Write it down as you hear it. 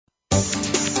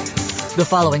The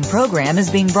following program is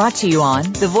being brought to you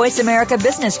on the Voice America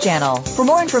Business Channel. For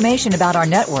more information about our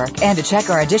network and to check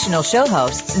our additional show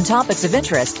hosts and topics of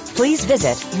interest, please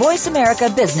visit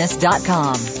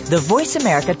voiceamericabusiness.com. The Voice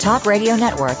America Talk Radio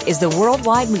Network is the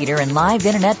worldwide leader in live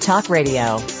Internet talk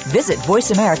radio. Visit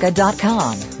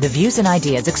voiceamerica.com. The views and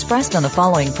ideas expressed on the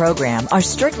following program are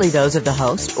strictly those of the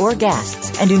host or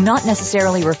guests and do not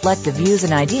necessarily reflect the views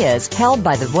and ideas held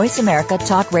by the Voice America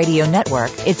Talk Radio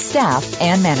Network, its staff,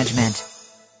 and management.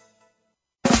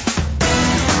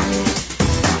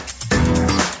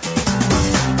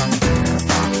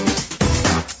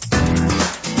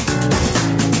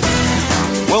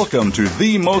 Welcome to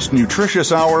the most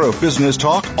nutritious hour of business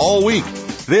talk all week.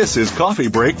 This is Coffee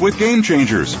Break with Game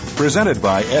Changers, presented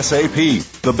by SAP.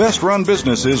 The best-run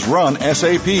businesses run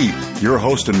SAP. Your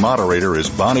host and moderator is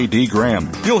Bonnie D. Graham.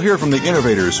 You'll hear from the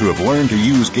innovators who have learned to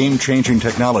use game-changing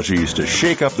technologies to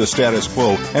shake up the status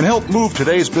quo and help move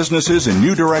today's businesses in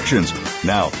new directions.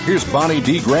 Now, here's Bonnie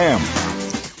D. Graham.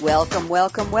 Welcome,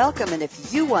 welcome, welcome. And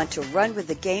if you want to run with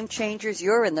the Game Changers,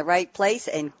 you're in the right place.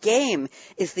 And game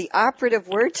is the operative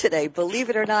word today. Believe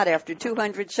it or not, after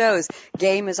 200 shows,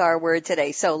 game is our word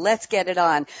today. So let's get it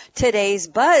on. Today's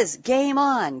buzz, game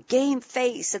on, game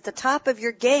face, at the top of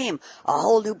your game, a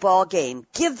whole new ball game.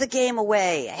 Give the game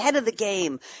away, ahead of the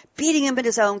game, beating him in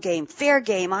his own game, fair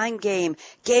game, I'm game.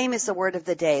 Game is the word of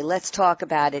the day. Let's talk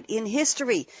about it. In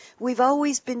history, we've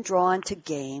always been drawn to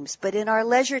games, but in our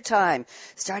leisure time,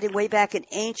 started way back in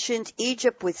ancient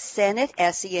Egypt with Senet,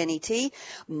 S-E-N-E-T.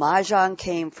 Mahjong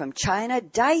came from China.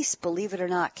 Dice, believe it or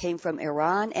not, came from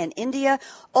Iran and India,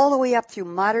 all the way up through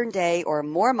modern day, or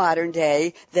more modern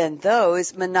day than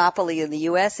those, Monopoly in the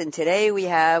U.S. And today we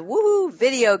have,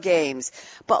 video games.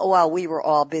 But while we were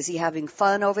all busy having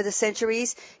fun over the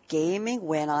centuries, gaming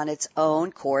went on its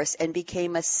own course and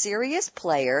became a serious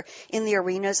player in the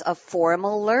arenas of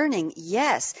formal learning,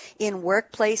 yes, in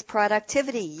workplace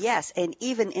productivity, yes, and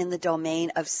even in the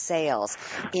domain of sales.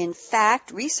 In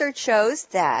fact, research shows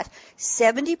that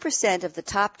 70% of the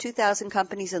top 2,000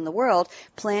 companies in the world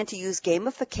plan to use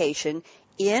gamification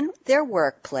in their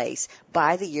workplace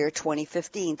by the year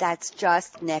 2015. That's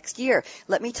just next year.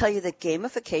 Let me tell you that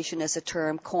gamification is a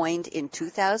term coined in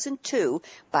 2002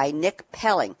 by Nick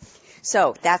Pelling.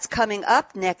 So that's coming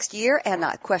up next year, and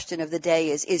the question of the day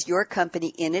is your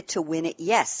company in it to win it?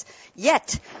 Yes.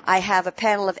 Yet, I have a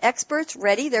panel of experts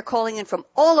ready. They're calling in from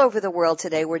all over the world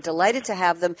today. We're delighted to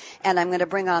have them, and I'm going to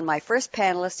bring on my first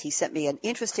panelist. He sent me an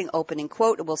interesting opening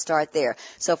quote, and we'll start there.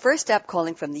 So first up,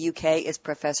 calling from the UK, is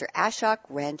Professor Ashok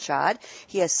Ranchhod.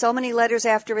 He has so many letters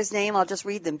after his name, I'll just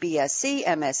read them: BSc,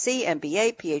 MSc,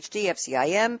 MBA, PhD,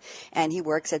 FCIM, and he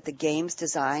works at the Games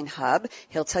Design Hub.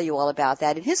 He'll tell you all about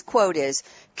that. And his quote is,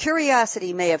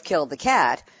 "Curiosity may have killed the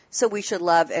cat, so we should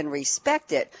love and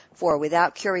respect it. For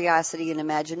without curiosity and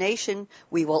imagination,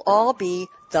 we will all be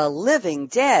the living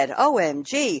dead."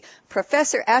 OMG.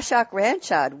 Professor Ashok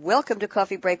Ranchhod, welcome to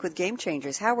Coffee Break with Game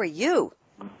Changers. How are you?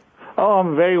 Oh,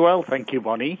 I'm very well, thank you,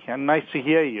 Bonnie, and nice to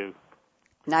hear you.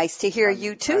 Nice to hear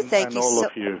you, too. Thank you. And all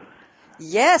of you.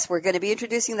 Yes, we're going to be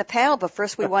introducing the panel, but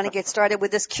first we want to get started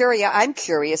with this I'm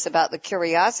curious about the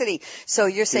curiosity. So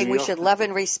you're saying we should love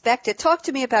and respect it. Talk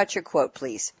to me about your quote,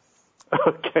 please.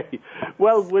 Okay.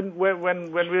 Well, when we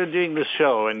were doing this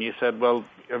show, and you said, well,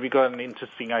 have you got an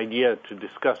interesting idea to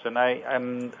discuss? And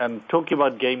and talking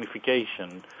about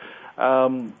gamification,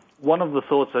 one of the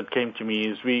thoughts that came to me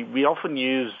is we often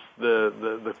use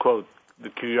the quote, "The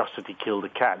curiosity killed the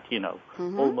cat,"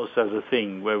 almost as a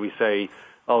thing where we say,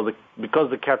 because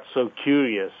the cat's so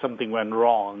curious, something went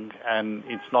wrong, and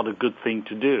it's not a good thing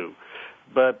to do.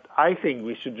 But I think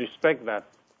we should respect that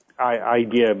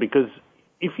idea, because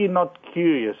if you're not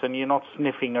curious and you're not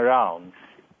sniffing around,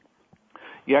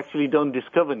 you actually don't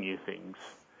discover new things,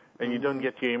 and you don't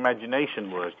get your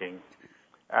imagination working.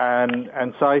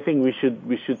 And so I think we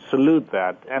should salute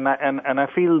that, and I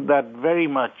feel that very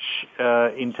much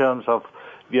in terms of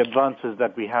the advances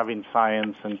that we have in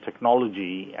science and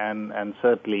technology, and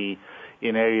certainly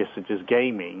in areas such as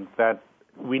gaming, that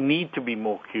we need to be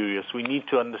more curious. We need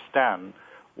to understand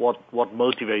what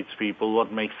motivates people,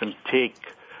 what makes them tick,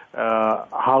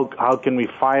 how can we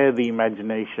fire the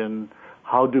imagination,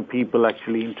 how do people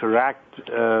actually interact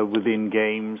within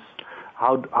games,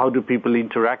 how do people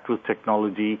interact with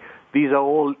technology. These are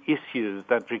all issues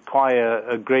that require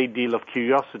a great deal of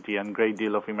curiosity and a great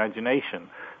deal of imagination.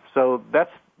 So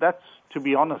that's to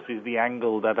be honest, is the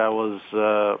angle that I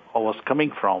was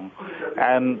coming from.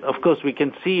 And of course, we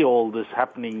can see all this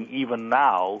happening even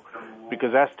now,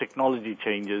 because as technology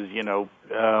changes,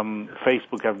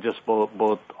 Facebook have just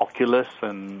bought Oculus,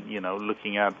 and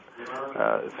looking at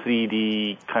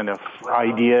 3D kind of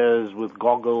ideas with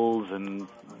goggles, and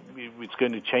it's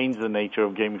going to change the nature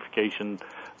of gamification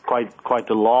quite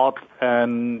a lot.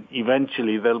 And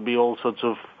eventually there'll be all sorts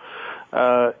of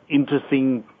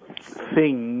interesting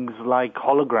things like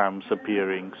holograms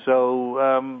appearing.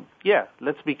 So,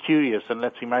 let's be curious and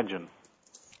let's imagine.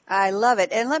 I love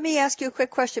it. And let me ask you a quick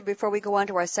question before we go on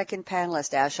to our second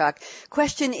panelist, Ashok.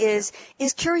 Question is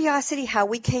curiosity how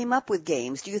we came up with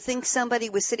games? Do you think somebody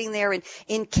was sitting there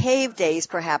in cave days,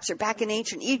 perhaps, or back in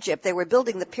ancient Egypt? They were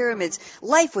building the pyramids.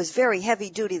 Life was very heavy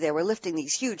duty. They were lifting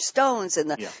these huge stones, and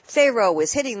the Pharaoh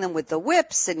was hitting them with the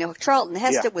whips, and Charlton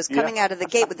Heston was coming out of the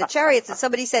gate with the chariots, and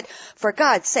somebody said, for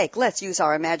God's sake, let's use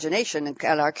our imagination and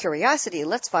our curiosity, and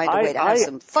let's find a way to have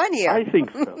some fun here. I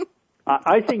think so.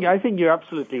 I think you're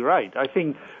absolutely right. I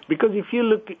think because if you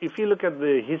look at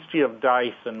the history of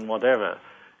dice and whatever,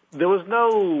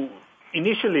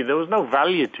 initially there was no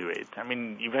value to it. I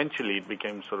mean, eventually it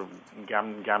became sort of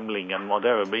gambling and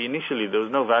whatever, but initially there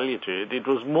was no value to it. It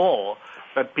was more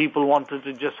that people wanted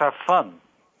to just have fun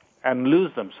and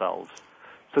lose themselves.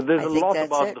 So there's a lot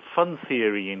about the fun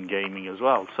theory in gaming as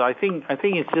well. So I think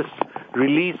it's just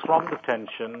release from the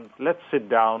tension. Let's sit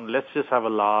down. Let's just have a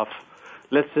laugh.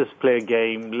 Let's just play a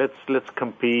game. Let's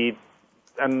compete,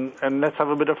 and let's have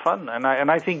a bit of fun. And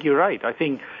I think you're right. I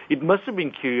think it must have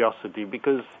been curiosity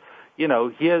because,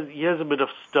 here's a bit of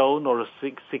stone or a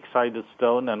six-sided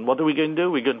stone, and what are we going to do?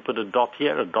 We're going to put a dot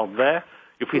here, a dot there.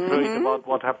 If we throw it about,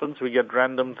 what happens? We get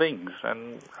random things,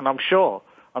 and I'm sure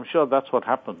that's what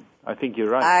happened. I think you're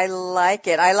right. I like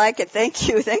it.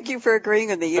 Thank you for agreeing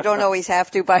with me. You don't always have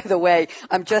to, by the way.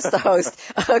 I'm just the host.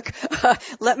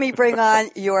 Let me bring on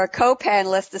your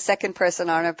co-panelist, the second person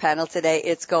on our panel today.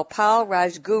 It's Gopal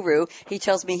RajGuru. He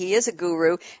tells me he is a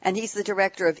guru, and he's the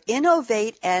director of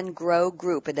Innovate+Grow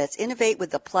Group, and that's Innovate with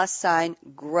the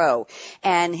 +, Grow.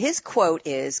 And his quote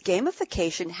is,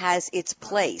 gamification has its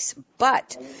place,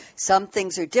 but some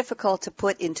things are difficult to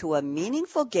put into a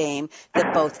meaningful game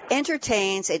that both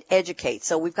entertains and educates.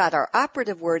 So we've got our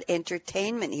operative word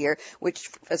entertainment here, which,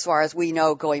 as far as we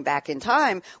know, going back in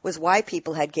time, was why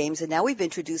people had games. And now we've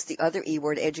introduced the other E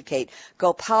word, educate.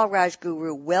 Gopal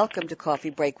RajGuru, welcome to Coffee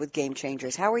Break with Game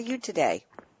Changers. How are you today?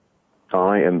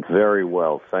 I am very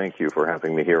well. Thank you for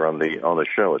having me here on the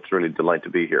show. It's really a delight to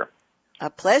be here. A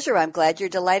pleasure. I'm glad you're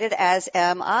delighted, as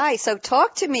am I. So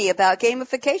talk to me about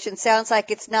gamification. Sounds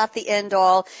like it's not the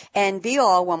end-all and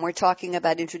be-all when we're talking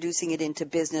about introducing it into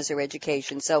business or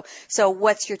education. So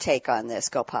what's your take on this,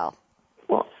 Gopal?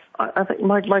 Well, I think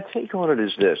my take on it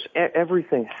is this.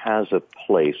 Everything has a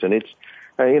place, and it's,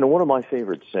 one of my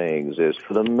favorite sayings is,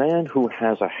 for the man who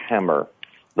has a hammer,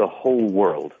 the whole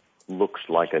world looks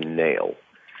like a nail.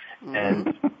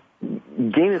 And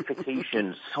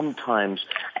gamification sometimes,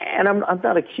 and I'm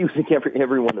not accusing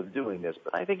everyone of doing this,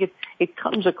 but I think it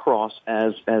comes across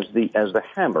as the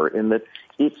hammer, in that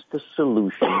it's the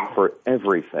solution for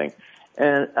everything.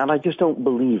 And I just don't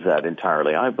believe that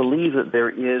entirely. I believe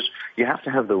that you have to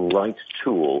have the right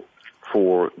tool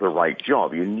for the right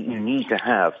job. You need to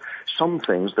have some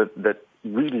things that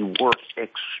really work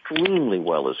extremely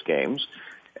well as games.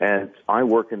 And I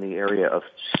work in the area of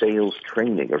sales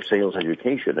training or sales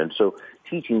education, and so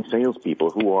teaching salespeople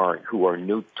who are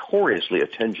notoriously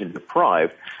attention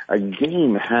deprived, a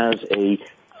game has a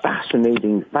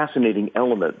fascinating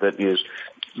element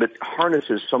that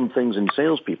harnesses some things in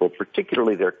salespeople,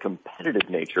 particularly their competitive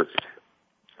nature,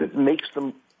 that makes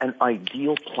them an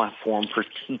ideal platform for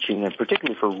teaching and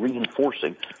particularly for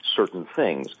reinforcing certain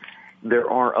things. There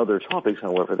are other topics,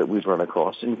 however, that we've run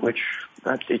across in which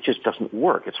it just doesn't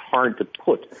work. It's hard to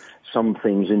put some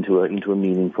things into a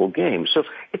meaningful game. So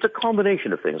it's a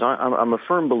combination of things. I'm a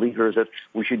firm believer that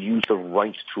we should use the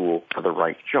right tool for the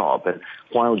right job. And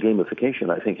while gamification,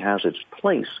 I think, has its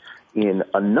place in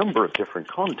a number of different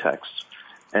contexts,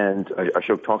 and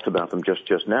Ashok talked about them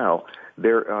just now,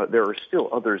 there are still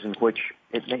others in which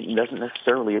it doesn't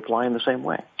necessarily apply in the same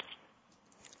way.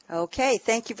 Okay,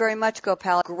 thank you very much,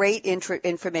 Gopal. Great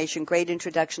information, great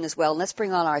introduction as well. And let's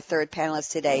bring on our third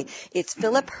panelist today. It's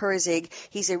Philipp Herzig.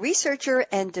 He's a researcher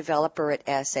and developer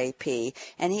at SAP,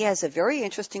 and he has a very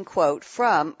interesting quote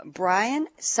from Brian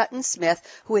Sutton-Smith,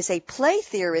 who is a play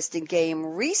theorist and game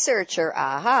researcher.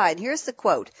 Aha, and here's the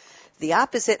quote. The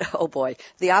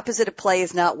opposite of play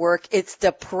is not work. It's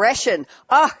depression.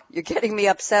 You're getting me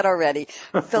upset already.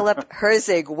 Philipp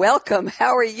Herzig, welcome.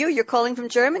 How are you? You're calling from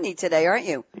Germany today, aren't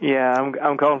you? Yeah,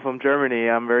 I'm calling from Germany.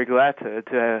 I'm very glad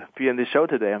to be on the show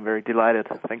today. I'm very delighted.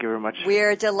 Thank you very much.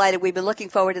 We're delighted. We've been looking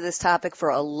forward to this topic for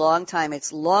a long time.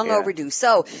 It's long overdue.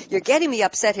 So you're getting me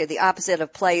upset here. The opposite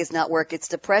of play is not work. It's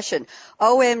depression.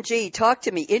 OMG, talk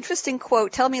to me. Interesting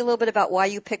quote. Tell me a little bit about why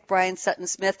you picked Brian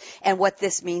Sutton-Smith and what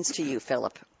this means to you,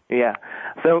 Philipp. Yeah.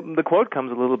 So the quote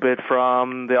comes a little bit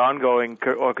from the ongoing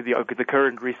or the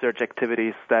current research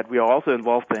activities that we are also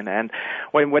involved in. And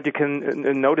what you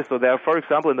can notice, so there, for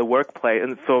example, in the workplace,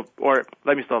 or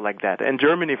let me start like that. In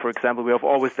Germany, for example, we have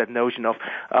always that notion of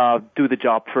do the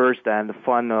job first and the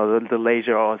fun or the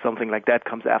leisure or something like that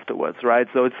comes afterwards, right?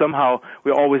 So it's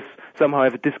we always somehow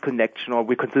have a disconnection, or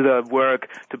we consider work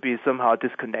to be somehow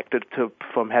disconnected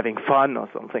from having fun or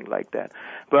something like that.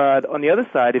 But on the other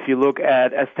side, if you look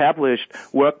at established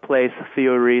workplace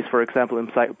theories, for example, in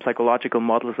psychological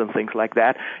models and things like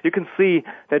that, you can see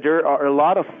that there are a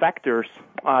lot of factors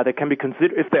that can be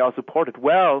considered, if they are supported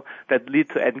well, that lead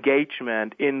to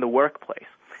engagement in the workplace.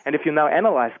 And if you now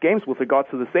analyze games with regards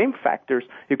to the same factors,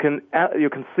 you can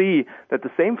see that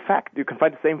you can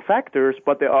find the same factors,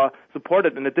 but they are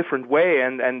supported in a different way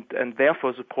and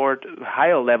therefore support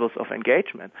higher levels of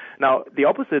engagement. Now, the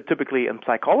opposite typically in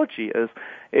psychology is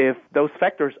if those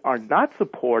factors are not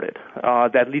supported,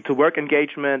 that lead to work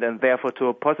engagement and therefore to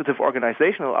a positive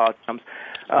organizational outcomes,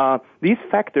 these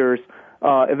factors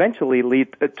eventually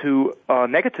lead to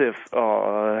negative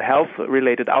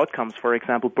health-related outcomes, for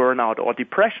example, burnout or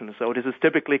depression. So this is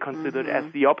typically considered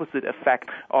as the opposite effect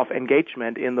of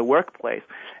engagement in the workplace.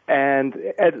 And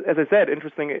as I said,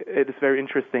 it is very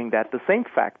interesting that the same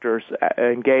factors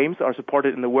in games are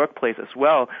supported in the workplace as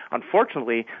well.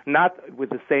 Unfortunately, not with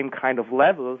the same kind of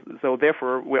levels. So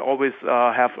therefore, we always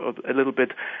have a little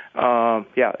bit, they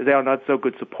are not so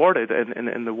good supported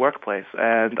in the workplace.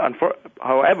 And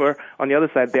however, on the other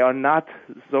side, they are not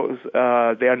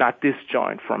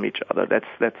disjoint from each other.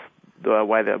 That's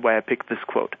why I picked this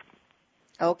quote.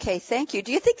 Okay, thank you.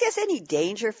 Do you think there's any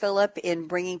danger, Philipp, in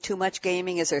bringing too much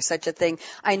gaming? Is there such a thing?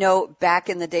 I know back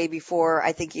in the day before,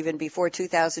 I think even before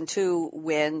 2002,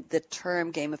 when the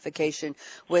term gamification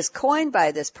was coined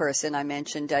by this person I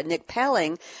mentioned, Nick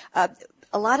Pelling,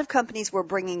 a lot of companies were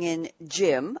bringing in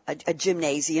a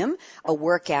gymnasium, a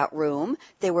workout room.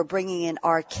 They were bringing in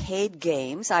arcade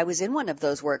games. I was in one of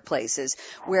those workplaces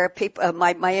where people,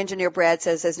 my engineer Brad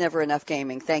says there's never enough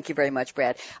gaming. Thank you very much,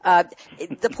 Brad.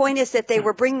 The point is that they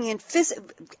were bringing in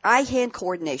eye-hand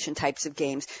coordination types of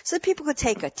games so that people could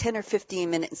take a 10 or 15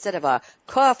 minute, instead of a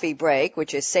coffee break,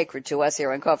 which is sacred to us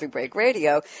here on Coffee Break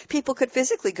Radio, people could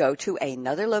physically go to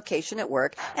another location at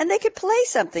work and they could play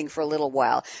something for a little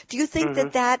while. Do you think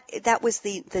that was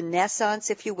the naissance,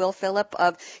 if you will, Philipp,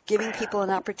 of giving people an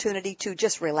opportunity to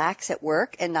just relax at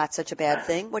work and not such a bad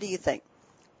thing? What do you think?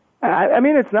 I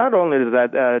mean, it's not only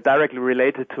that directly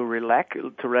related to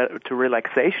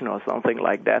relaxation or something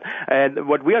like that. And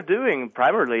what we are doing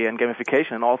primarily in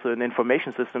gamification and also in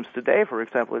information systems today, for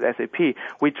example, at SAP,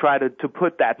 we try to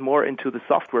put that more into the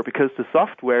software, because the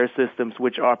software systems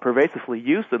which are pervasively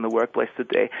used in the workplace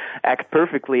today act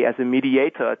perfectly as a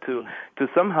mediator to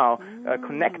somehow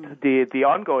connect the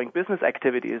ongoing business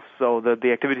activities, so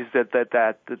the activities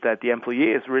that the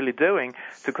employee is really doing,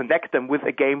 to connect them with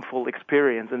a gameful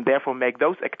experience, and therefore make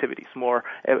those activities more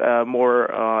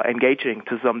engaging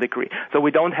to some degree. So we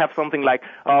don't have something like,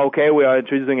 we are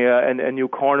introducing a new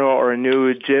corner or a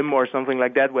new gym or something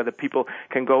like that, where the people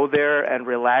can go there and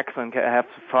relax and have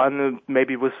fun,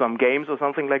 maybe with some games or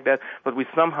something like that. But we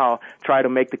somehow try to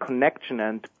make the connection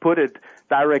and put it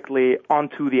directly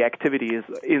onto the activities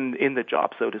in the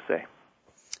job, so to say.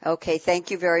 Okay,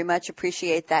 thank you very much.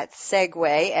 Appreciate that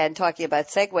segue. And talking about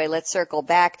segue, let's circle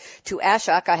back to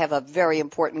Ashok. I have a very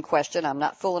important question. I'm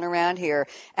not fooling around here,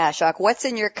 Ashok. What's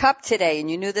in your cup today?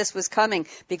 And you knew this was coming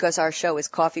because our show is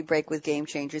Coffee Break with Game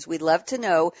Changers. We'd love to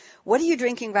know, what are you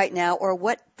drinking right now, or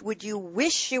what would you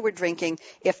wish you were drinking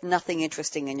if nothing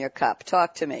interesting in your cup?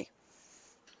 Talk to me.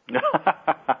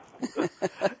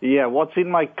 Yeah, what's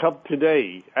in my cup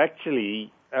today?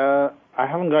 Actually, I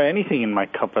haven't got anything in my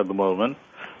cup at the moment.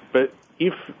 But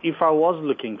if I was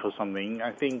looking for something,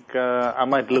 I think I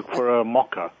might look for a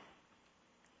mocha.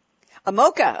 A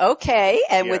mocha, okay.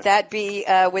 And yes. would that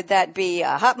be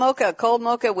a hot mocha, a cold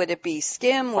mocha? Would it be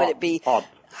skim? Would it be hot?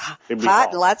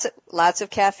 Hot. Lots of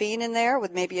caffeine in there,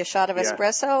 with maybe a shot of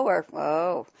espresso, or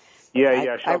a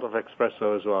shot of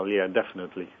espresso as well. Yeah,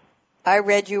 definitely. I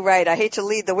read you right. I hate to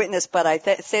lead the witness, but I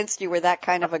sensed you were that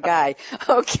kind of a guy.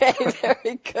 Okay,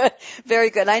 very good. Very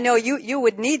good. I know you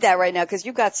would need that right now because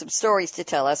you've got some stories to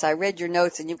tell us. I read your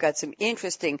notes and you've got some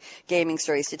interesting gaming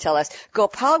stories to tell us.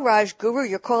 Gopal RajGuru,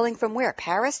 you're calling from where?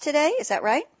 Paris today? Is that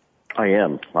right? I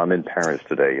am. I'm in Paris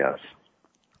today, yes.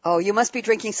 Oh, you must be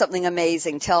drinking something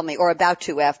amazing. Tell me, or about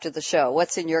to after the show.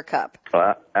 What's in your cup?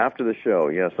 After the show,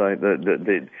 yes.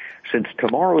 Since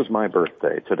tomorrow is my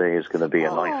birthday, today is going to be a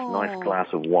nice glass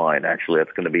of wine. Actually,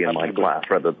 that's going to be in my glass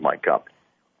rather than my cup.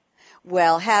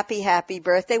 Well, happy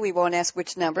birthday. We won't ask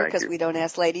which number because we don't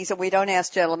ask ladies and we don't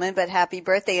ask gentlemen, but happy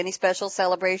birthday. Any special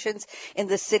celebrations in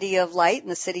the city of light, in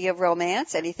the city of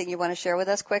romance? Anything you want to share with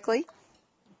us quickly?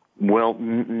 Well,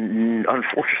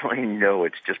 unfortunately, no.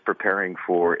 It's just preparing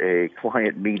for a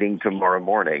client meeting tomorrow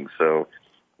morning, so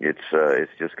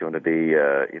it's just going to be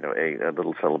a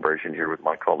little celebration here with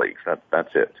my colleagues.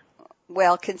 That's it.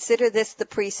 Well, consider this the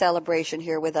pre-celebration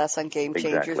here with us on Game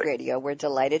Changers Radio. We're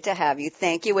delighted to have you.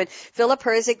 Thank you. And Philipp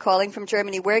Herzig calling from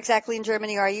Germany. Where exactly in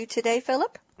Germany are you today,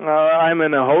 Philipp? I'm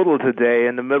in a hotel today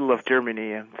in the middle of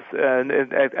Germany,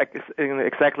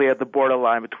 exactly at the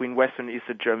borderline between Western and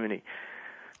Eastern Germany.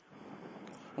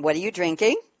 What are you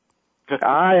drinking?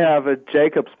 I have a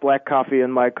Jacob's black coffee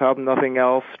in my cup, nothing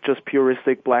else, just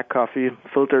puristic black coffee,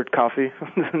 filtered coffee,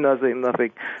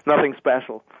 nothing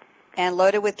special. And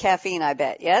loaded with caffeine, I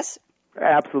bet, yes?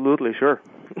 Absolutely, sure.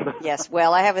 Yes,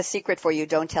 well, I have a secret for you.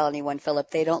 Don't tell anyone,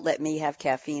 Philip. They don't let me have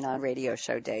caffeine on radio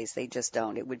show days. They just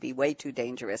don't. It would be way too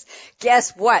dangerous.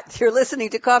 Guess what? You're listening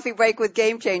to Coffee Break with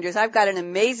Game Changers. I've got an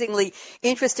amazingly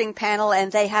interesting panel,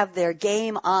 and they have their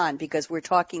game on because we're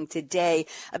talking today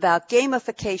about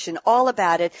gamification, all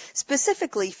about it,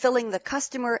 specifically filling the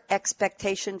customer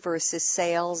expectation versus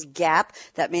sales gap.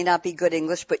 That may not be good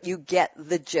English, but you get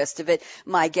the gist of it.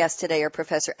 My guests today are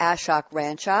Professor Ashok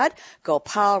Ranchhod,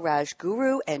 Gopal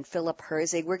RajGuru, and Philipp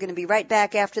Herzig. We're going to be right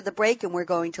back after the break, and we're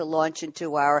going to launch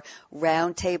into our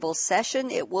roundtable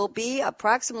session. It will be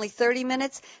approximately 30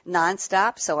 minutes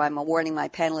nonstop, so I'm warning my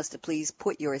panelists to please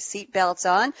put your seatbelts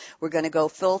on. We're going to go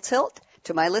full tilt.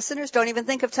 To my listeners, don't even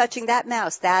think of touching that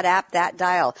mouse, that app, that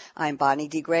dial. I'm Bonnie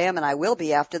D. Graham, and I will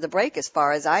be after the break, as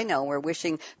far as I know. We're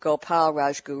wishing Gopal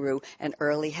RajGuru an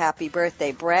early happy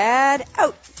birthday. Brad,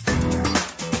 out.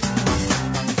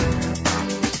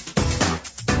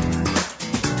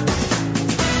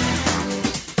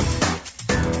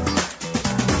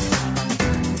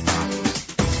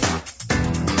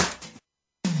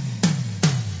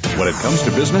 When it comes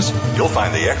to business, you'll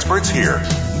find the experts here.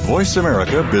 Voice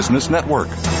America Business Network.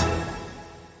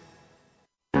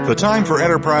 The time for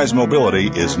enterprise mobility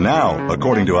is now,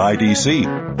 according to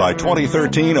IDC. By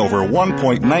 2013, over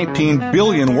 1.19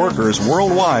 billion workers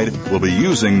worldwide will be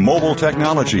using mobile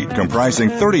technology, comprising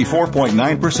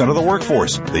 34.9% of the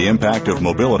workforce. The impact of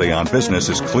mobility on business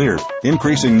is clear.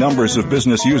 Increasing numbers of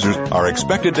business users are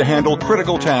expected to handle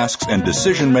critical tasks and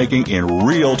decision-making in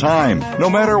real time, no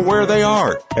matter where they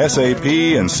are. SAP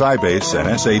and Sybase,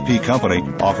 an SAP company,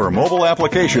 offer mobile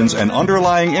applications and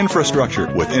underlying infrastructure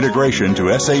with integration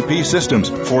to SAP systems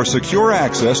for secure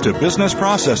access to business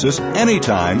processes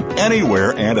anytime,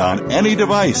 anywhere, and on any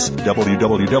device.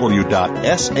 www.sap.com.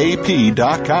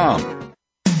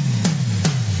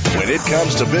 When it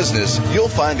comes to business, you'll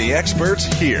find the experts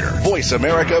here. Voice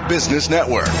America Business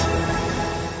Network.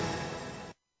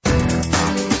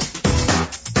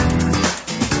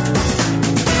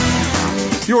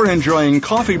 You're enjoying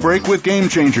Coffee Break with Game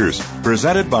Changers,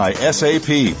 presented by SAP.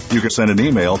 You can send an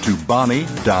email to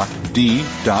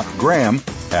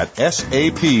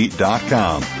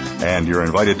bonnie.d.graham@sap.com. And you're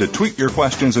invited to tweet your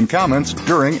questions and comments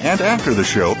during and after the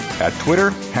show at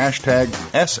Twitter,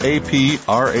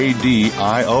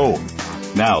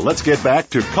 #SAPRADIO. Now, let's get back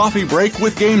to Coffee Break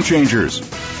with Game Changers.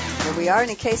 Here we are, and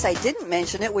in case I didn't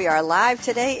mention it, we are live.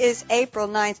 Today is April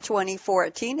 9th,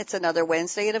 2014. It's another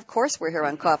Wednesday, and of course we're here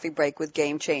on Coffee Break with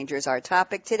Game Changers. Our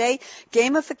topic today,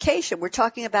 gamification. We're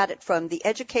talking about it from the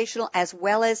educational as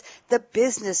well as the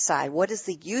business side. What is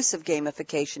the use of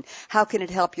gamification? How can it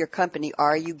help your company?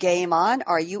 Are you game on?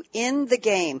 Are you in the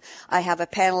game? I have a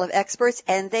panel of experts,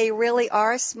 and they really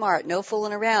are smart. No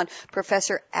fooling around.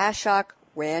 Professor Ashok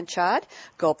Ranchhod,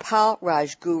 Gopal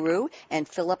RajGuru, and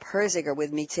Philipp Herzig are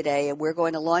with me today, and we're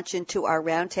going to launch into our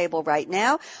roundtable right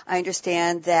now. I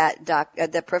understand that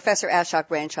that Professor Ashok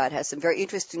Ranchhod has some very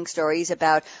interesting stories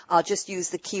about, I'll just use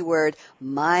the keyword,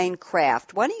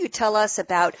 Minecraft. Why don't you tell us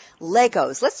about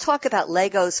Legos? Let's talk about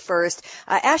Legos first.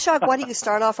 Ashok, why don't you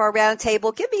start off our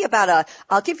roundtable?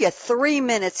 I'll give you 3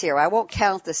 minutes here. I won't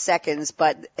count the seconds,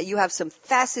 but you have some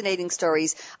fascinating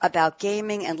stories about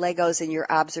gaming and Legos and your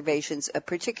observations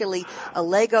particularly a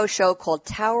Lego show called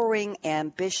Towering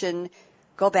Ambition.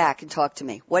 Go back and talk to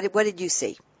me. What did you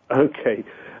see? Okay.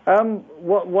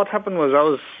 What happened was I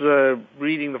was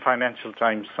reading the Financial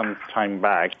Times some time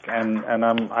back, and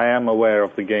I am aware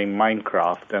of the game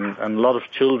Minecraft, and a lot of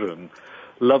children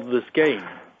love this game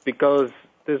because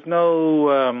there's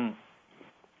no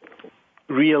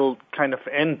real kind of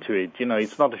end to it. You know,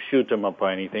 it's not a shoot 'em up or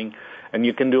anything, and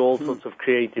you can do all sorts of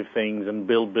creative things and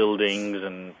build buildings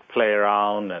and play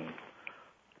around and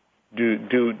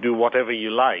do whatever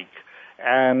you like.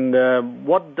 And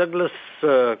what Douglas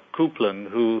Coupland,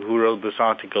 who wrote this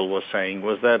article, was saying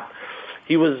was that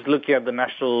he was looking at the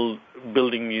National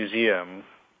Building Museum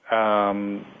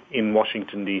in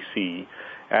Washington, D.C.,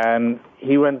 and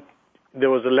there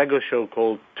was a Lego show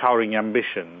called Towering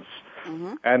Ambitions.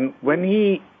 Mm-hmm. And when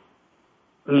he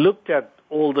looked at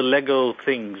all the Lego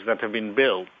things that have been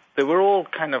built, they were all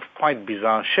kind of quite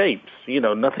bizarre shapes, you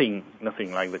know, nothing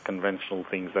like the conventional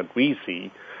things that we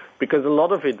see, because a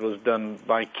lot of it was done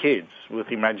by kids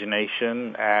with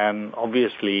imagination, and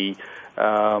obviously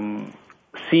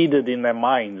seeded in their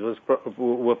minds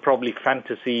were probably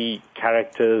fantasy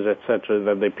characters, etc.,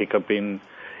 that they pick up in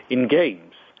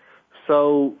games.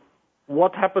 So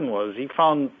what happened was he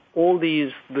found all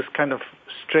this kind of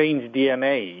strange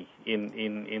DNA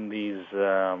in these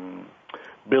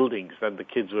buildings that the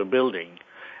kids were building.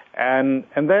 And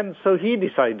then, so he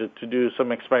decided to do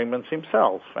some experiments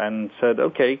himself and said,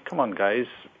 okay, come on, guys,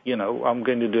 you know, I'm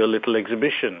going to do a little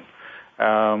exhibition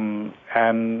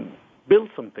and build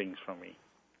some things for me.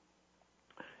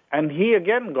 And he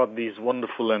again got these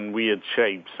wonderful and weird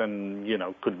shapes and, you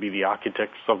know, could be the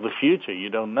architects of the future. You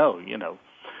don't know, you know.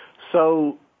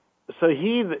 So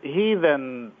he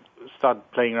then started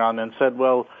playing around and said,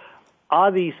 well,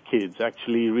 are these kids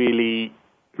actually really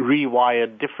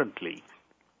rewired differently?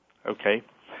 Okay,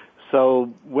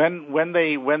 so when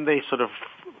they sort of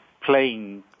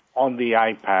playing on the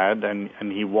iPad,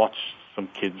 and he watched some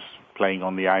kids playing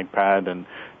on the iPad and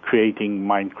creating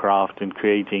Minecraft and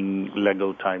creating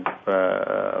Lego type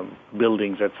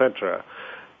buildings, etc.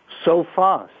 So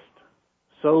fast,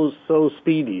 so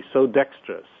speedy, so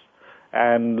dexterous,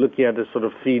 and looking at a sort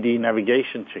of 3D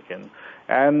navigation chicken,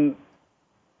 and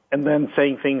then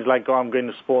saying things like, "Oh, I'm going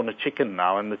to spawn a chicken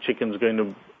now, and the chicken's going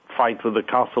to fight with the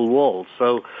castle walls."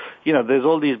 So, you know, there's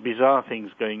all these bizarre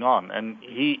things going on, and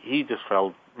he just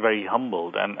felt very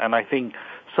humbled. And I think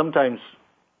sometimes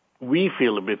we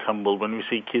feel a bit humbled when we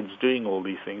see kids doing all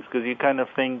these things, because you kind of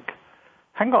think,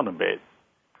 hang on a bit,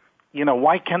 you know,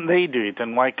 why can't they do it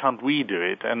and why can't we do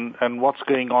it? And what's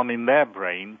going on in their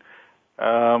brain?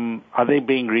 Are they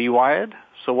being rewired?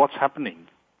 So what's happening,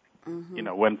 you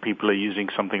know, when people are using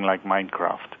something like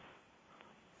Minecraft?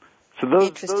 So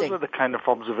those are the kind of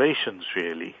observations,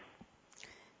 really.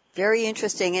 Very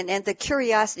interesting. And the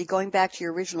curiosity, going back to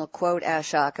your original quote,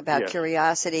 Ashok, about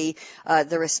curiosity,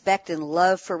 the respect and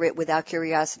love for it. Without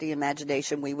curiosity and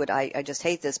imagination, I just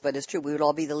hate this, but it's true, we would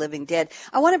all be the living dead.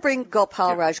 I want to bring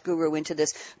Gopal RajGuru into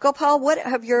this. Gopal, what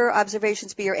have your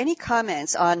observations been, or any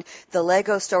comments on the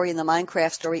Lego story and the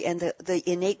Minecraft story and the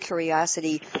innate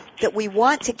curiosity that we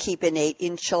want to keep innate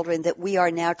in children that we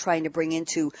are now trying to bring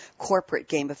into corporate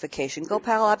gamification?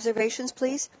 Gopal, observations,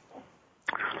 please?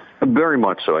 Very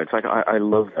much so. In fact, I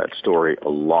love that story a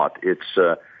lot. It's,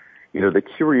 you know, the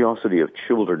curiosity of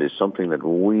children is something that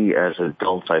we as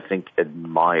adults, I think,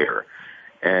 admire.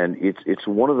 And it's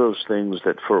one of those things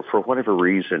that for whatever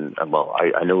reason, well,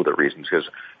 I know the reasons, because,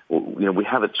 you know, we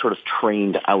have it sort of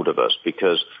trained out of us,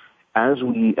 because as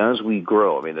we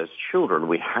grow, I mean, as children,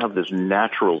 we have this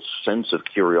natural sense of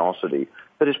curiosity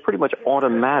that is pretty much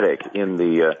automatic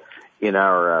in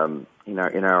our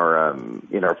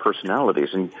personalities.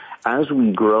 And as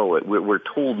we grow, we're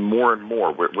told more and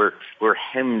more. We're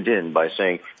hemmed in by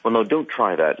saying, well, no, don't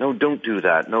try that. No, don't do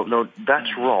that. No,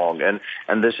 that's wrong.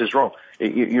 And this is wrong.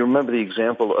 You remember the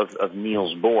example of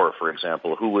Niels Bohr, for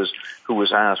example, who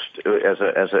was asked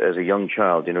as a young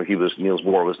child. You know, Niels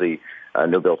Bohr was the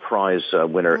Nobel Prize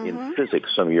winner in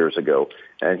physics some years ago,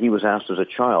 and he was asked as a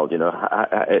child, you know,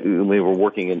 when we were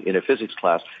working in a physics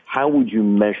class, how would you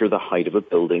measure the height of a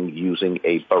building using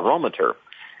a barometer?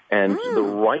 And the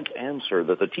right answer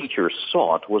that the teacher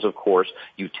sought was, of course,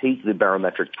 you take the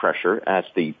barometric pressure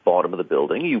at the bottom of the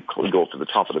building, you go to the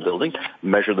top of the building,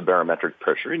 measure the barometric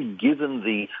pressure, and given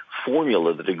the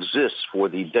formula that exists for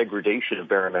the degradation of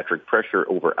barometric pressure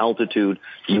over altitude,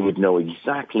 you would know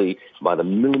exactly by the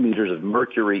millimeters of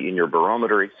mercury in your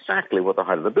barometer exactly what the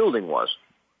height of the building was.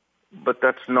 But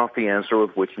that's not the answer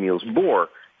with which Niels Bohr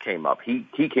came up.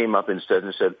 He came up instead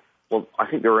and said, well, I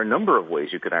think there are a number of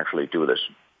ways you could actually do this.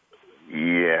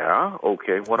 Yeah,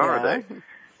 okay, what are they?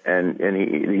 And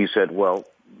he said, well,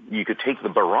 you could take the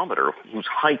barometer, whose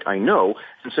height I know,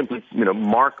 and simply,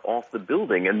 mark off the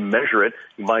building and measure it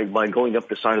by going up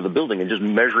the side of the building and just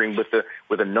measuring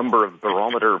with a number of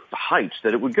barometer heights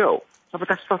that it would go. Oh, but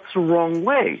that's the wrong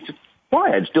way. Said,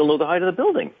 why? I'd still know the height of the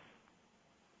building.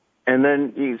 And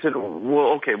then he said,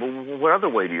 well, okay, well, what other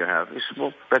way do you have? He said,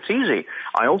 well, that's easy.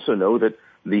 I also know that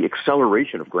the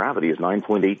acceleration of gravity is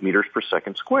 9.8 meters per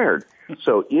second squared.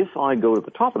 So if I go to the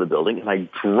top of the building and I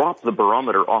drop the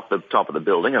barometer off the top of the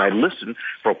building and I listen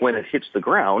for when it hits the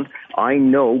ground, I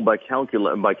know by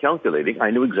calculating, I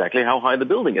know exactly how high the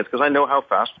building is because I know how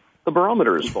fast the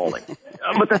barometer is falling.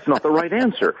 But that's not the right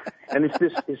answer. And it's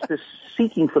this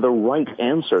seeking for the right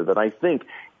answer that I think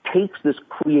takes this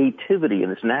creativity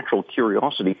and this natural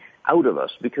curiosity out of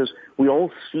us because we all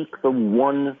seek the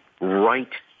one right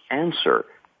answer,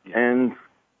 and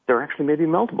there actually may be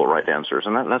multiple right answers,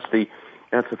 and that's the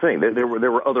thing. There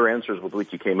were other answers with which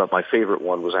he came up. My favorite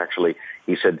one was actually,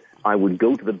 he said, I would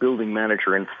go to the building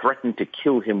manager and threaten to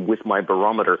kill him with my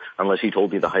barometer unless he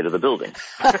told me the height of the building.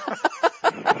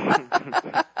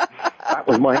 That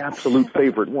was my absolute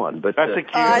favorite one. But that's a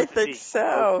curiosity. I think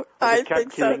so. I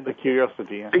think so. The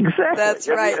curiosity. Yeah. Exactly. That's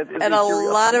right. And a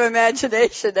lot of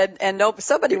imagination. And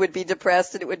somebody would be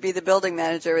depressed, and it would be the building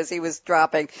manager as he was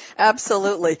dropping.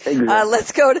 Absolutely. Exactly.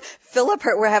 Let's go to Philipp.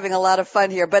 We're having a lot of fun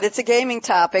here, but it's a gaming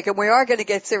topic, and we are going to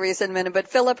get serious in a minute. But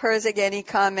Philipp Herzig, any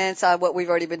comments on what we've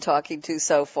already been talking to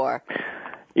so far?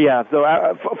 Yeah, so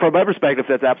from my perspective,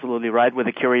 that's absolutely right with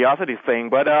the curiosity thing.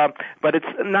 But it's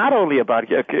not only about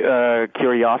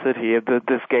curiosity,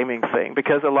 this gaming thing,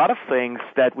 because a lot of things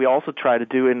that we also try to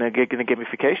do in a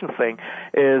gamification thing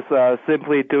is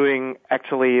simply doing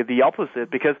actually the opposite.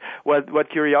 Because what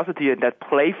curiosity and that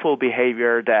playful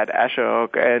behavior that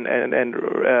Ashok and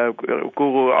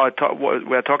Guru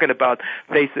we're talking about,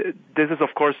 this is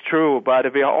of course true,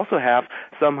 but we also have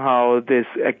somehow this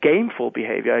gameful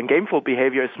behavior, and gameful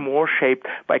behavior is more shaped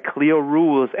by clear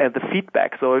rules and the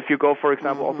feedback. So if you go, for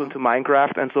example, also into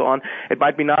Minecraft and so on, it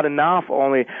might be not enough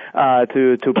only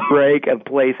to break and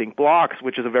placing blocks,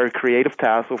 which is a very creative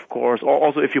task, of course, or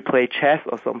also if you play chess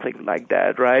or something like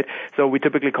that, right? So we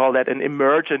typically call that an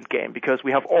emergent game because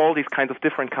we have all these kinds of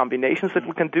different combinations that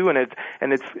we can do, and it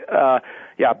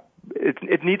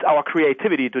needs our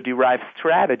creativity to derive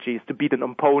strategies to beat an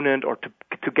opponent or to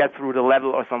get through the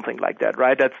level or something like that,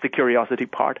 right? That's the curiosity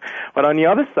part. But on the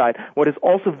other side, what is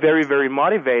also very, very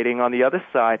motivating on the other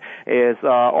side is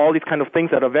all these kind of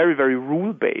things that are very, very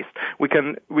rule-based. We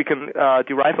can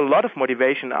derive a lot of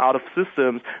motivation out of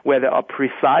systems where there are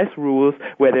precise rules,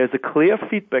 where there's a clear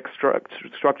feedback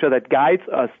structure that guides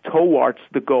us towards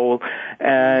the goal,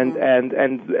 and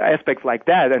aspects like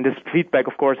that. And this feedback,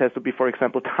 of course, has to be, for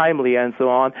example, timely and so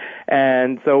on.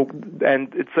 And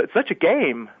it's such a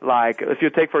game. Like if you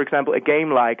take, for example, a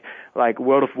game like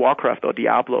World of Warcraft or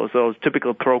Diablo, those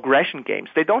typical progression games,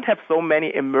 they don't have so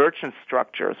many emergent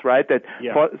structures, right? That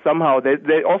somehow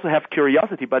they also have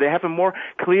curiosity, but they have a more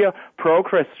clear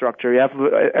progress structure. You have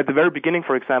at the very beginning,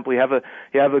 for example, you have a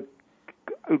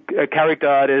character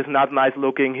that is not nice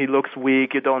looking, he looks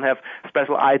weak, you don't have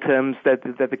special items that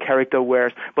the character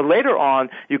wears. But later on,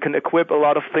 you can equip a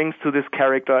lot of things to this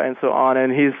character and so on,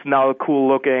 and he's now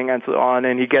cool looking and so on,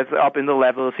 and he gets up in the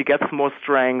levels, he gets more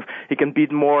strength, he can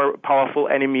beat more powerful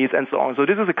enemies and so on. So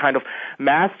this is a kind of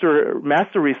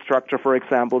mastery structure, for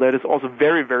example, that is also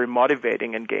very, very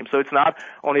motivating in games. So it's not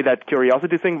only that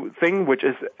curiosity thing which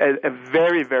is a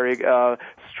very, very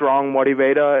strong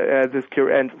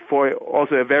motivator, and for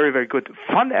also a very, very good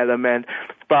fun element,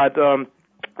 but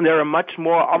there are much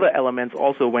more other elements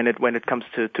also when it comes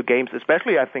to games,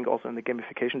 especially I think also in the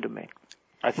gamification domain.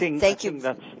 Thank you.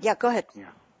 Yeah, go ahead. Yeah.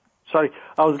 Sorry,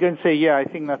 I was going to say, I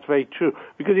think that's very true.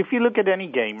 Because if you look at any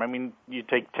game, I mean, you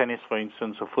take tennis, for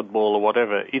instance, or football or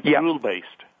whatever, it's rule-based.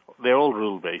 They're all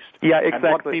rule-based. Yeah, exactly.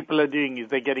 And what people are doing is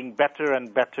they're getting better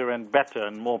and better and better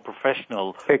and more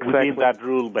professional within that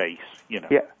rule base,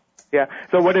 Yeah. Yeah.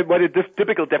 So what this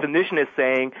typical definition is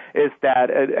saying is that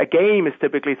a game is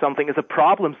typically something is a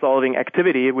problem-solving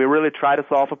activity. We really try to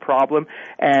solve a problem,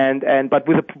 but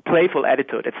with a playful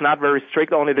attitude. It's not very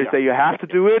strict. Only they say you have to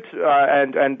do it,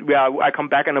 I come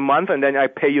back in a month and then I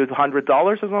pay you $100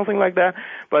 or something like that.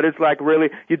 But it's like really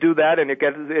you do that and you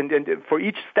get and for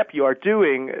each step you are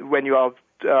doing when you are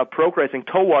progressing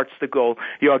towards the goal,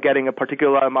 you are getting a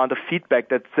particular amount of feedback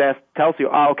that tells you,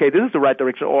 okay, this is the right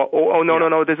direction, or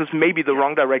no, this is maybe the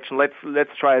wrong direction. Let's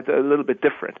try it a little bit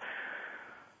different.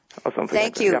 or something.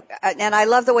 Thank like you. That. Yeah. And I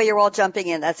love the way you're all jumping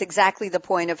in. That's exactly the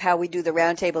point of how we do the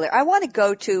roundtable there. I want to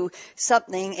go to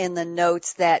something in the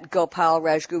notes that Gopal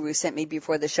RajGuru sent me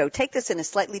before the show. Take this in a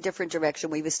slightly different direction.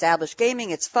 We've established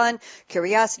gaming. It's fun,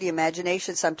 curiosity,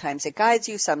 imagination. Sometimes it guides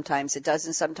you. Sometimes it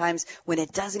doesn't. Sometimes when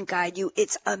it doesn't guide you,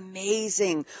 it's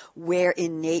amazing where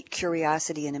innate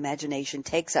curiosity and imagination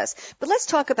takes us. But let's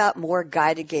talk about more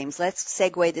guided games. Let's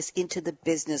segue this into the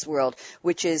business world,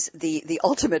 which is the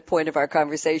ultimate point of our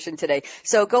conversation today.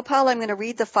 So, Gopal, I'm going to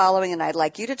read the following, and I'd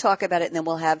like you to talk about it, and then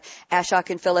we'll have Ashok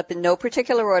and Philipp in no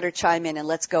particular order chime in, and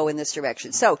let's go in this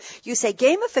direction. So, you say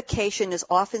gamification is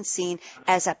often seen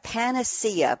as a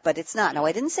panacea, but it's not. No,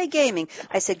 I didn't say gaming.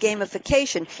 I said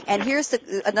gamification, and here's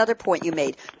another point you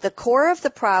made. The core of the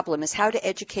problem is how to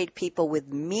educate people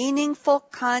with meaningful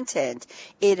content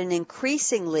in an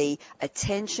increasingly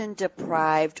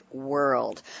attention-deprived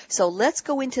world. So, let's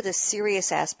go into the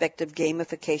serious aspect of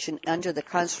gamification under the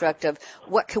construct of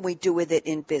what can we do with it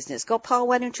in business. Gopal,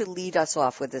 why don't you lead us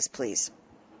off with this, please?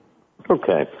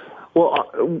 Okay.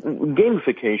 Well,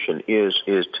 gamification is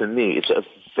to me, it's a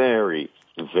very,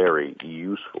 very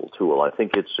useful tool. I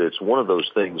think it's one of those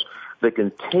things that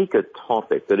can take a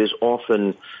topic that is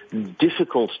often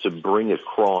difficult to bring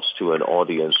across to an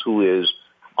audience who is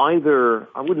either,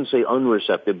 I wouldn't say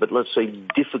unreceptive, but let's say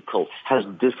has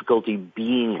difficulty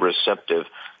being receptive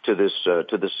to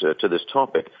this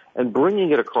topic, and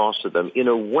bringing it across to them in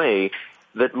a way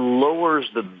that lowers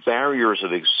the barriers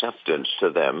of acceptance to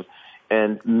them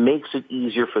and makes it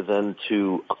easier for them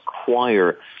to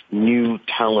acquire new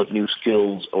talent, new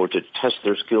skills, or to test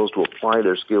their skills, to apply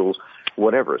their skills,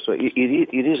 whatever. So it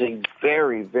is a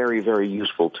very, very, very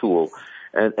useful tool.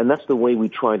 And that's the way we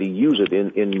try to use it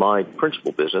in my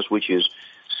principal business, which is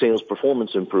sales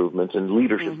performance improvement and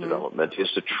leadership development,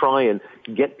 is to try and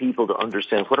get people to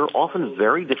understand what are often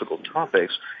very difficult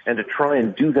topics, and to try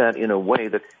and do that in a way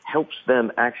that helps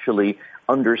them actually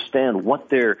understand what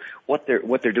they're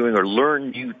doing, or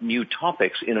learn new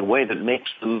topics in a way that makes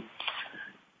them,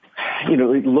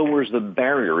 it lowers the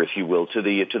barrier, if you will, to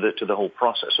the whole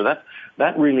process. So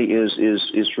that really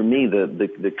is for me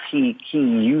the key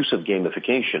use of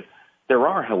gamification. There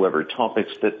are, however,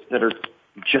 topics that are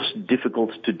just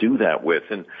difficult to do that with,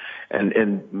 and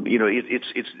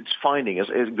it's finding, as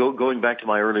going back to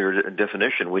my earlier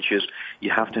definition, which is you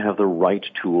have to have the right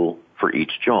tool for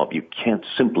each job. You can't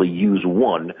simply use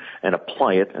one and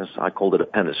apply it, as I called it, a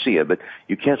panacea, but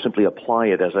you can't simply apply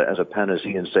it as a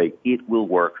panacea and say it will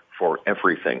work for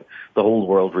everything. The whole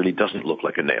world really doesn't look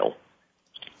like a nail.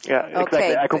 Yeah, exactly.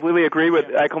 Okay. I completely agree with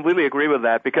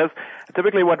that, because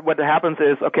typically what happens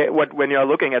is, when you're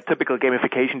looking at typical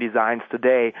gamification designs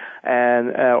today,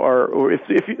 and or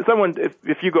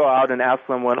if you go out and ask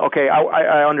someone,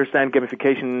 I understand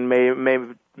gamification may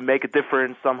make a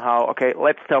difference somehow. Okay,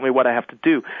 let's tell me what I have to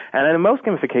do. And then most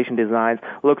gamification designs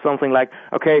look something like,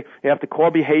 you have the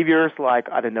core behaviors like,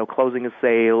 closing a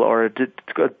sale or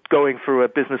going through a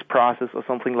business process or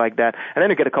something like that. And then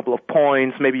you get a couple of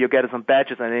points, maybe you get some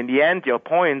badges, and in the end, your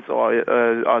points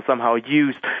are somehow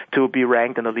used to be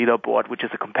ranked on a leaderboard, which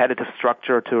is a competitive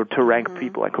structure to rank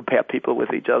people and compare people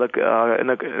with each other in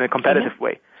a competitive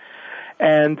way.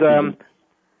 And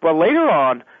but later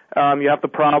on, you have the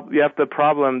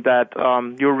problem that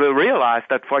you will realize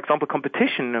that, for example,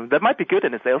 competition that might be good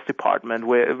in a sales department.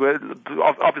 Where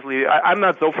obviously, I'm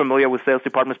not so familiar with sales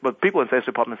departments, but people in sales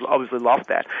departments obviously love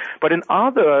that. But in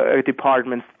other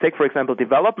departments, take for example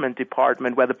development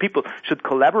department, where the people should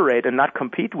collaborate and not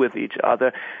compete with each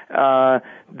other,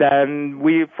 then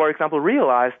we, for example,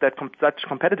 realize that such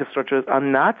competitive structures are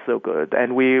not so good,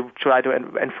 and we try to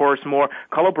enforce more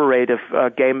collaborative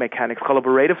game mechanics,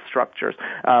 collaborative structures.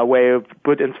 Where you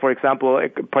put in, for example,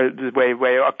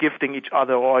 where you are gifting each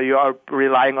other, or you are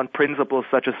relying on principles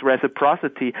such as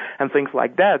reciprocity and things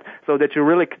like that, so that you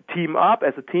really team up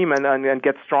as a team and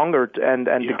get stronger. And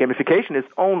the gamification is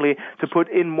only to put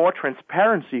in more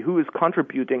transparency, who is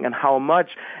contributing and how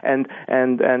much, and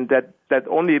that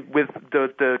only with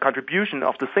the contribution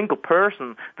of the single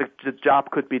person the job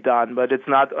could be done. But it's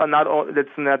not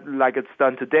like it's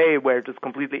done today, where it is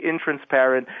completely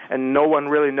intransparent and no one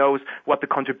really knows what the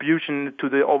contribution to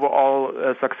the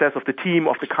overall success of the team,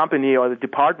 of the company, or the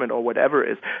department, or whatever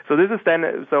is. So this is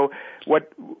then. So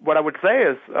what I would say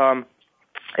is,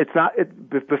 it's not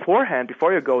beforehand,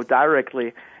 before you go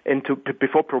directly into,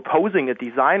 before proposing a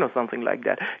design or something like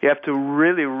that, you have to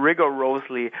really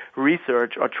rigorously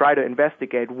research or try to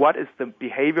investigate what is the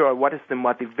behavior or what is the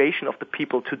motivation of the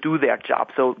people to do their job.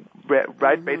 So,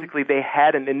 right, basically they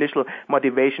had an initial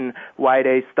motivation why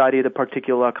they studied a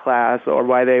particular class or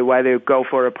why they go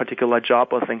for a particular job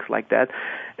or things like that.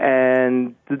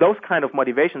 And those kind of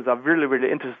motivations are really,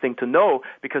 really interesting to know,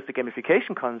 because the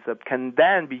gamification concept can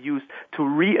then be used to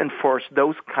reinforce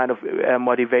those kind of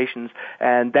motivations,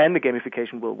 and then the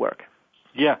gamification will work.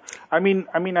 Yeah, I mean,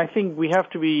 I think we have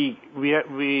to be.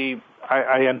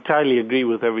 I entirely agree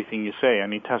with everything you say,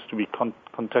 and it has to be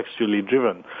contextually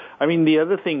driven. I mean, the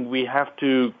other thing we have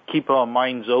to keep our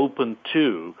minds open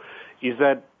to is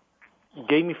that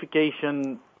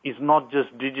gamification is not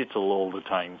just digital all the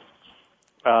time.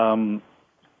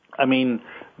 I mean,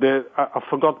 I've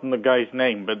forgotten the guy's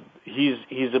name, but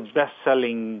he's a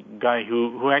best-selling guy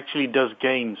who actually does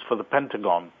games for the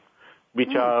Pentagon,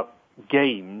 which are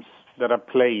games that are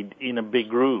played in a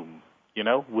big room,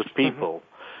 with people,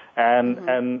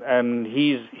 and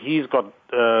he's got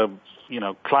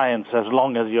clients as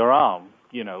long as your arm,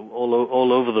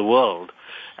 all over the world,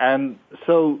 and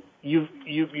so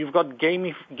you've got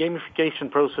gamification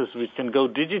processes which can go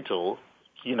digital.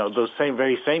 Those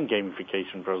very same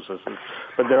gamification processes.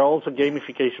 But there are also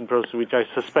gamification processes which I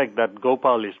suspect that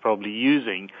Gopal is probably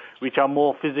using, which are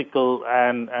more physical,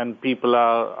 and people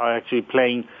are actually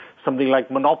playing something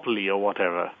like Monopoly or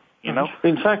whatever.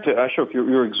 In fact, Ashok,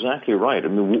 you're exactly right. I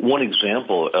mean, one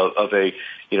example of a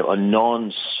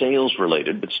non-sales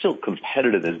related but still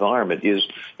competitive environment is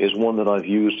one that I've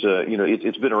used.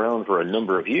 It's been around for a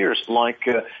number of years, like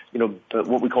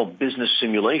what we call business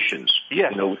simulations.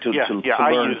 Yes. To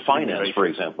learn finance, for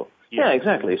example. Yeah,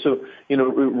 exactly. So,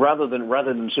 rather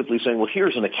than simply saying, well,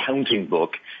 here's an accounting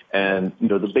book and,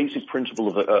 the basic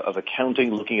principle of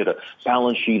accounting, looking at a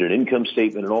balance sheet, an income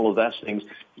statement, and all of those things,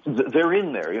 they're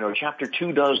in there. Chapter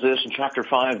 2 does this and Chapter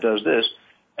 5 does this.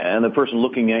 And the person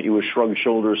looking at you with shrugged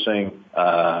shoulders saying,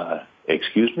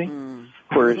 excuse me?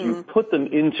 Whereas you put them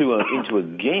into a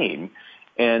game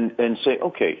and say,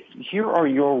 okay, here are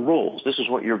your roles. This is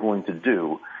what you're going to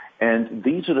do. And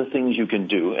these are the things you can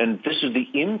do, and this is the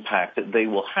impact that they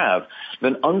will have.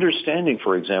 Then understanding,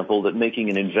 for example, that making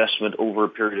an investment over a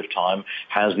period of time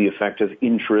has the effect of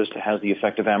interest, has the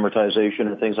effect of amortization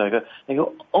and things like that. They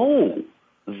go, oh,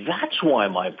 that's why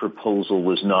my proposal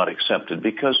was not accepted,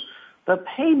 because the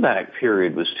payback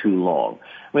period was too long.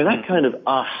 I mean, that kind of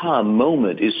aha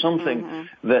moment is something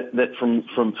that from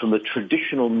the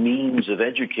traditional means of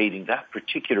educating that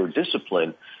particular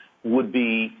discipline would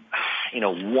be,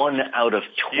 1 out of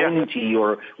 20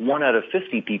 or 1 out of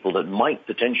 50 people that might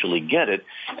potentially get it,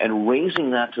 and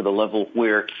raising that to the level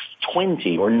where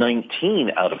 20 or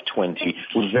 19 out of 20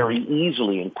 would very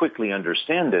easily and quickly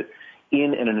understand it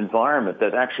in an environment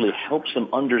that actually helps them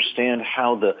understand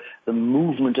how the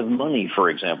movement of money, for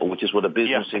example, which is what a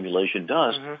business simulation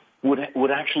does,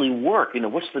 would actually work.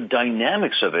 What's the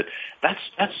dynamics of it?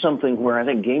 That's something where I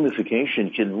think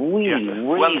gamification can really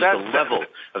raise the level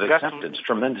of acceptance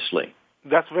tremendously.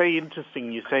 That's very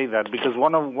interesting you say that, because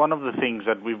one of the things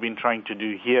that we've been trying to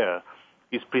do here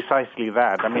is precisely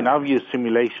that. I mean, I've used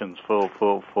simulations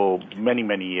for many,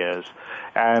 many years,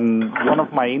 and one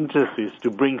of my interests is to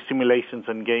bring simulations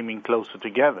and gaming closer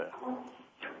together,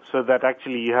 so that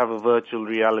actually you have a virtual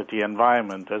reality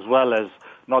environment, as well as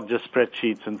not just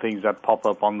spreadsheets and things that pop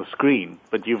up on the screen,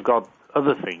 but you've got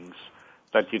other things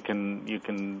that you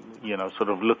can sort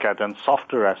of look at, and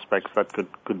softer aspects that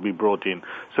could be brought in.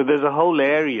 So there's a whole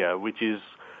area which is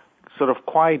sort of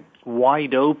quite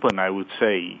wide open, I would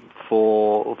say,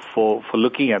 for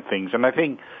looking at things. And I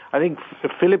think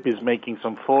Philipp is making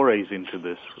some forays into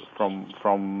this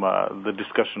from the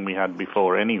discussion we had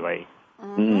before anyway.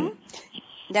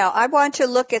 Now, I want to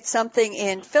look at something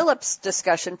in Philipp's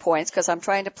discussion points, because I'm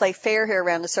trying to play fair here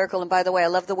around the circle. And by the way, I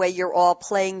love the way you're all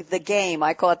playing the game.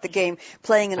 I call it the game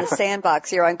playing in the sandbox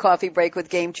here on Coffee Break with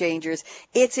Game Changers.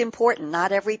 It's important.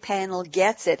 Not every panel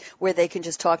gets it where they can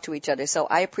just talk to each other. So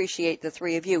I appreciate the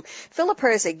three of you. Philipp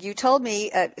Herzig, you told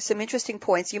me some interesting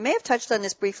points. You may have touched on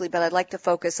this briefly, but I'd like to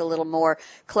focus a little more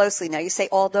closely. Now, you say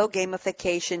although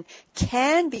gamification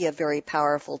can be a very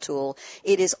powerful tool,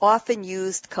 it is often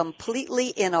used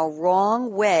completely in a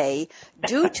wrong way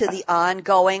due to the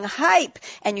ongoing hype.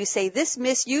 And you say this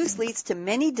misuse leads to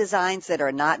many designs that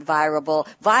are not viable,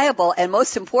 and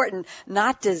most important,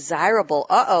 not desirable.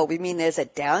 We mean there's a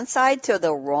downside to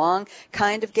the wrong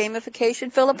kind of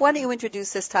gamification. Philipp, why don't you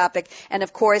introduce this topic? And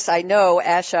of course, I know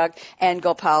Ashok and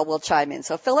Gopal will chime in.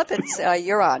 So Philipp,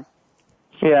 you're on.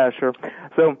 Yeah, sure.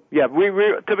 So, yeah, we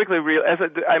typically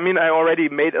I already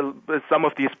made some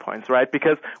of these points, right?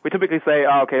 Because we typically say,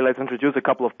 okay, let's introduce a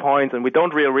couple of points, and we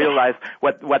don't really realize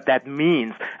what that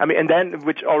means. I mean, and then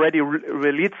which already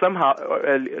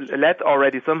led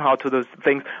already somehow to those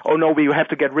things. Oh no, we have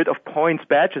to get rid of points,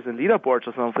 badges, and leaderboards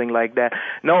or something like that.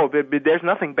 No, there's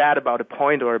nothing bad about a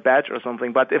point or a badge or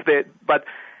something. But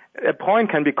a point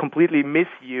can be completely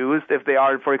misused if they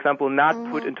are, for example, not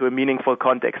put into a meaningful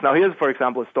context. Now, here's, for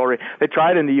example, a story. They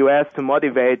tried in the U.S. to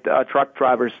motivate truck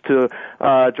drivers to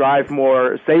drive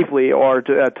more safely or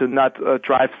to not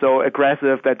drive so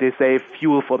aggressive that they save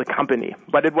fuel for the company.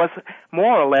 But it was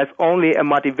more or less only a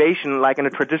motivation, like in a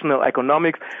traditional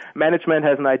economics. Management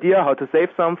has an idea how to save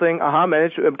something.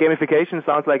 Gamification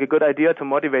sounds like a good idea to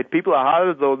motivate people.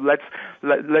 So let's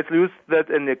use that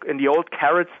in the old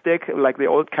carrot stick, like the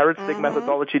old carrot stick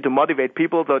methodology to motivate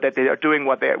people so that they are doing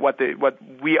what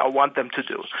we want them to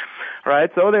do, right?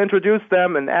 So they introduced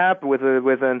them an app where they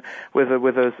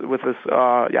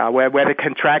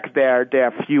can track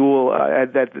their fuel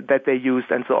that they used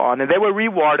and so on, and they were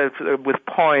rewarded with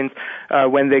points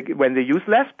when they use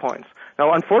less points.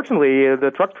 Now, unfortunately, the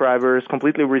truck drivers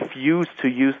completely refused to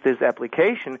use this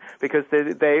application because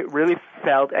they really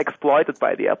felt exploited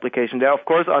by the application. They, of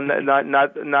course, are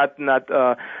not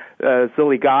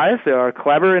silly guys. They are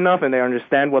clever enough and they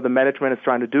understand what the management is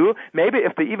trying to do. Maybe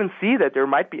if they even see that there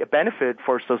might be a benefit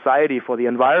for society, for the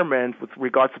environment with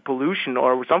regards to pollution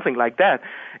or something like that,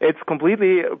 it's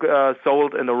completely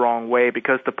sold in the wrong way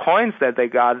because the points that they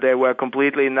got, they were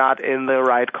completely not in the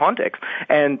right context.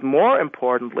 And more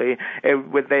importantly,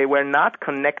 they were not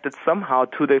connected somehow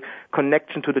to the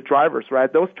connection to the drivers,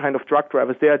 right? Those kind of truck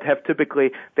drivers, they have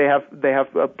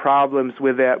problems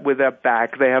with their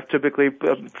back. They have typically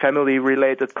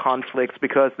family-related conflicts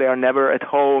because they are never at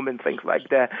home and things like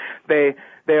that.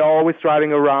 They're always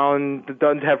driving around,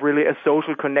 don't have really a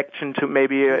social connection to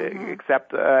maybe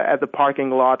except at the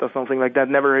parking lot or something like that,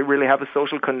 never really have a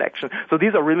social connection. So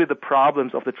these are really the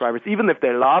problems of the drivers. Even if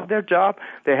they love their job,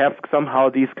 they have somehow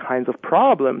these kinds of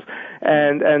problems.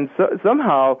 And so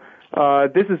somehow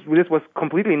this was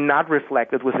completely not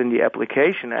reflected within the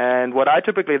application. And what I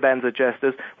typically then suggest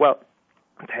is, well,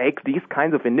 take these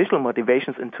kinds of initial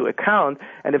motivations into account,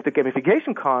 and if the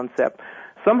gamification concept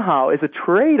somehow is a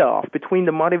trade-off between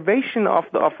the motivation of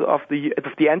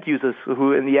the end users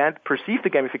who in the end perceive the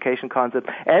gamification concept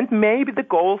and maybe the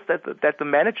goals that the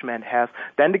management has,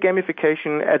 then the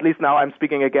gamification, at least now I'm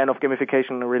speaking again of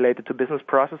gamification related to business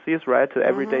processes, right, to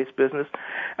everyday's business,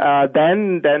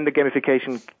 then the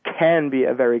gamification can be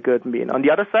a very good mean. On the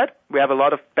other side, we have a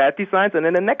lot of bad designs, and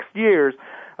in the next years,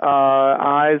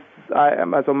 I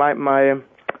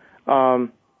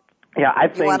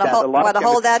think you want that a lot of to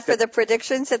hold that for the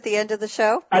predictions at the end of the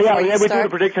show? We do the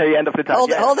prediction at the end of the time.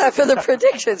 Hold that for the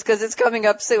predictions because it's coming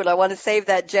up soon. I want to save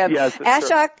that gem. Yes,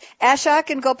 Ashok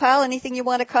and Gopal, anything you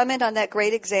want to comment on that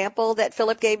great example that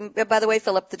Philipp gave? By the way,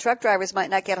 Philipp, the truck drivers might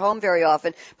not get home very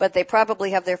often, but they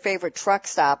probably have their favorite truck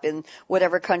stop in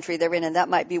whatever country they're in, and that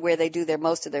might be where they do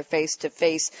most of their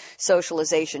face-to-face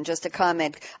socialization. Just a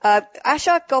comment.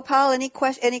 Ashok, Gopal,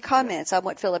 any comments on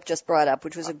what Philipp just brought up,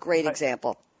 which was a great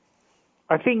example?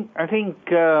 I think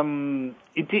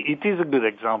it is a good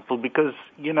example because,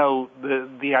 you know,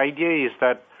 the idea is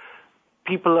that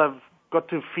people have got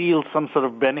to feel some sort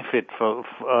of benefit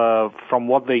from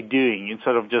what they're doing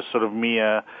instead of just sort of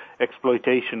mere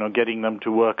exploitation or getting them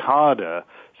to work harder.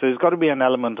 So there's got to be an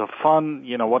element of fun.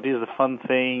 You know, what is the fun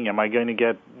thing? Am I going to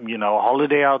get, you know, a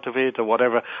holiday out of it or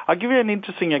whatever? I'll give you an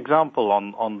interesting example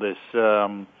on this.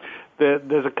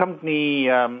 There's a company,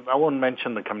 I won't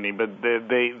mention the company, but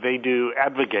they do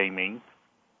advergaming.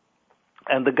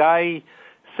 And the guy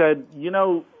said, you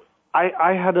know,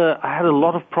 I had a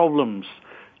lot of problems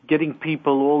getting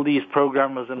people, all these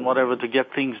programmers and whatever, to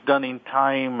get things done in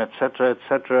time, et cetera, et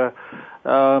cetera.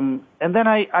 And then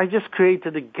I just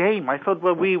created a game. I thought,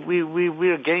 well,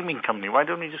 we're a gaming company. Why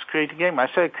don't we just create a game? I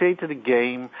said I created a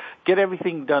game, get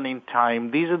everything done in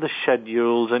time. These are the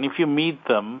schedules, and if you meet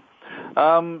them,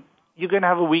 you're going to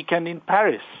have a weekend in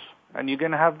Paris, and you're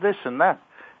going to have this and that.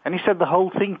 And he said the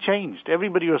whole thing changed.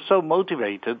 Everybody was so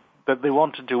motivated that they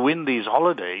wanted to win these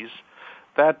holidays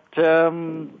that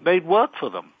they'd work for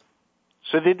them.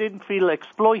 So they didn't feel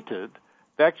exploited.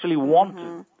 They actually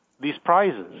wanted these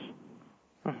prizes.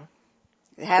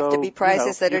 They have to be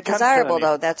prizes that are desirable,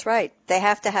 though. That's right. They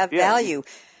have to have value.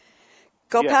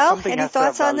 Gopal, any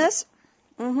thoughts on this?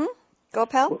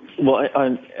 Gopal? Well,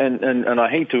 and I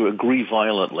hate to agree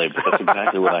violently, but that's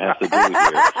exactly what I have to do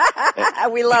here.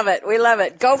 We love it. We love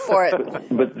it. Go for it.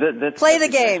 But that's Play the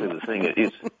game. The thing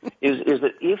is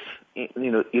that if,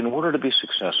 you know, in order to be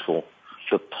successful,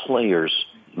 the players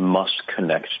must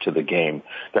connect to the game.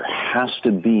 There has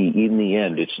to be, in the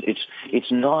end,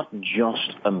 it's not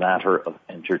just a matter of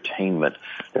entertainment.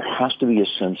 There has to be a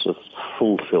sense of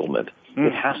fulfillment.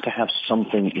 It has to have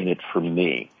something in it for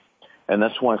me. And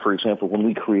that's why, for example, when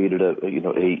we created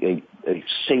a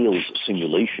sales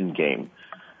simulation game,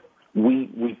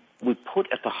 we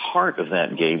put at the heart of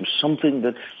that game something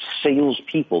that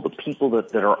salespeople, the people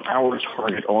that are our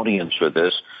target audience for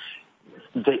this,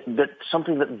 that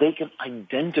something that they can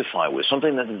identify with,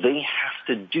 something that they have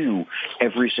to do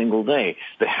every single day.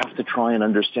 They have to try and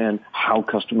understand how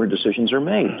customer decisions are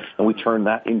made, and we turn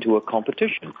that into a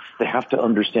competition. They have to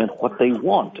understand what they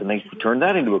want, and they turn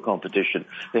that into a competition.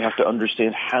 They have to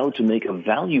understand how to make a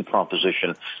value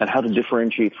proposition and how to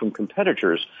differentiate from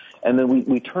competitors. And then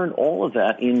we turn all of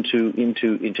that into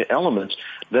elements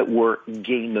that were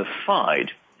gamified,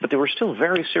 but there were still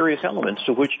very serious elements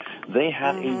to which they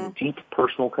had a deep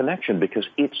personal connection because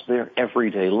it's their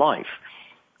everyday life.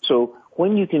 So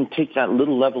when you can take that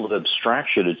little level of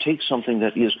abstraction and take something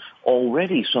that is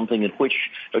already something at which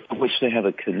they have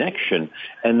a connection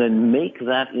and then make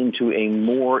that into a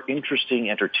more interesting,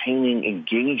 entertaining,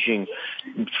 engaging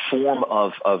form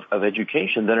of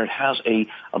education, then it has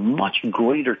a much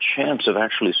greater chance of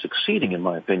actually succeeding, in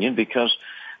my opinion, because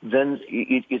then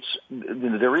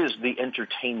there is the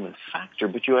entertainment factor,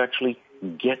 but you actually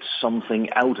get something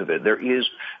out of it. There is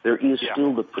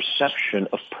still the perception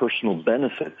of personal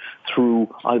benefit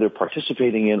through either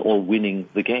participating in or winning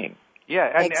the game.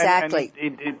 Yeah, and, exactly.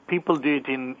 And people do it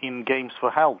in games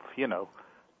for health, you know.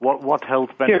 What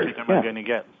health benefit am I going to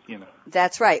get, you know?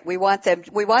 That's right. We want them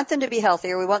to be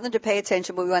healthier. We want them to pay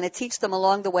attention, but we want to teach them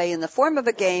along the way in the form of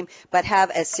a game, but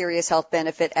have a serious health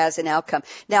benefit as an outcome.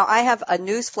 Now, I have a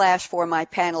news flash for my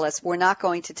panelists. We're not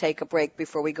going to take a break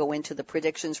before we go into the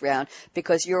predictions round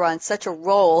because you're on such a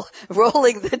roll,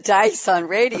 rolling the dice on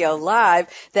radio live,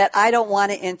 that I don't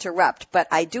want to interrupt. But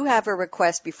I do have a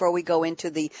request before we go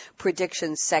into the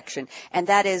predictions section, and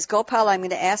that is, Gopal, I'm going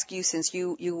to ask you, since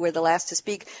you were the last to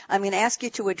speak, I'm going to ask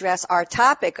you to address our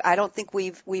topic. I don't think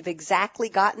we've exactly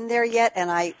gotten there yet,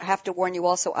 and I have to warn you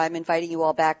also, I'm inviting you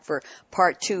all back for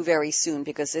part 2 very soon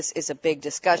because this is a big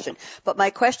discussion. But my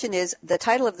question is, the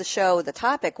title of the show, the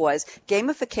topic was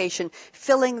Gamification,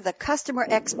 Filling the Customer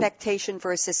Expectation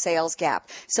versus Sales Gap.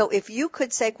 So if you could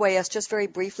segue us just very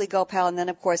briefly, Gopal, and then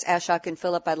of course Ashok and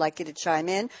Philipp, I'd like you to chime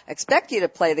in. I expect you to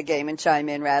play the game and chime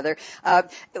in rather.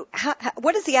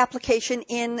 What is the application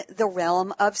in the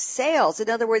realm of sales? In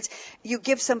other words, you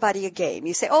give somebody a game.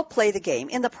 You say, oh, play the game.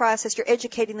 In the process, you're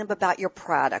educating them about your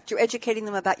product. You're educating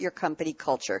them about your company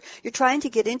culture. You're trying to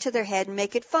get into their head and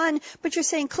make it fun, but you're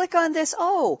saying, click on this.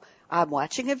 Oh, I'm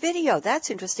watching a video. That's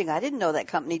interesting. I didn't know that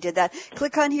company did that.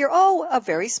 Click on here. Oh, a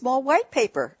very small white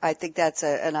paper. I think that's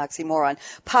an oxymoron.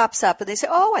 Pops up and they say,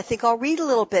 oh, I think I'll read a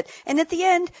little bit. And at the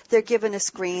end, they're given a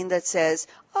screen that says,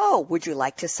 oh, would you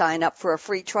like to sign up for a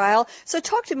free trial? So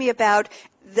talk to me about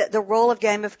the role of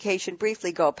gamification,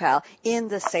 briefly, Gopal, in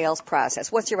the sales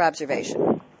process. What's your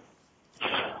observation?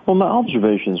 Well, my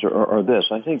observations are this.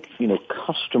 I think,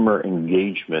 customer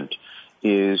engagement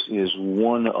is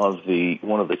one of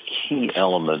the key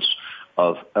elements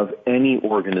of any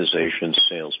organization's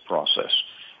sales process.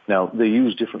 Now, they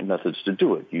use different methods to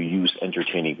do it. You use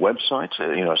entertaining websites,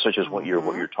 such as what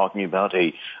you're talking about,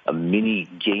 a mini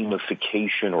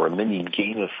gamification or a mini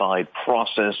gamified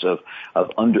process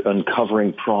of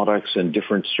uncovering products and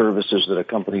different services that a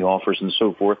company offers and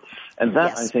so forth. And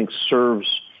that, yes, I think, serves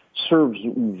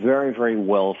very, very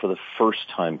well for the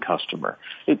first-time customer.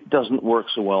 It doesn't work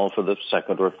so well for the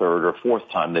second or third or fourth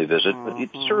time they visit, but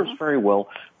it serves very well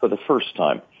for the first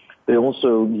time. They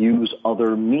also use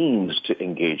other means to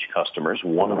engage customers,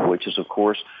 one of which is, of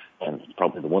course, and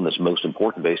probably the one that's most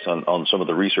important based on some of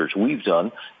the research we've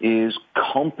done, is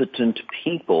competent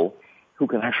people who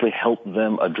can actually help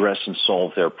them address and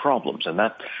solve their problems. And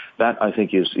that I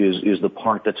think is the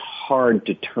part that's hard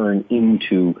to turn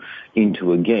into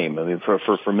a game. I mean,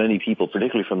 for many people,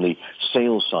 particularly from the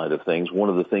sales side of things, one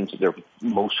of the things that they're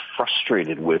most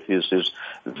frustrated with is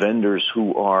vendors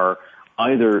who are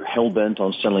either hell-bent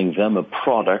on selling them a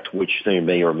product which they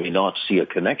may or may not see a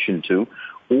connection to,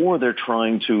 or they're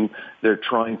trying to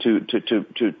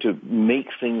make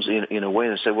things in a way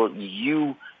that say, well,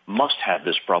 you must have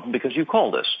this problem because you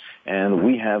called us and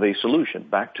we have a solution.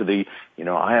 Back to the,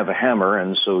 I have a hammer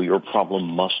and so your problem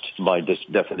must by this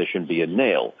definition be a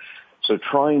nail. So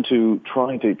trying to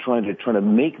make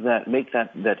that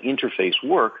interface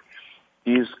work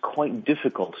is quite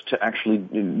difficult to actually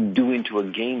do into a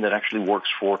game that actually works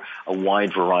for a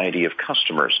wide variety of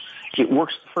customers. It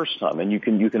works the first time, and you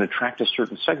can attract a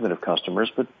certain segment of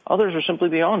customers, but others are simply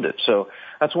beyond it. So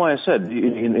that's why I said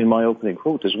in my opening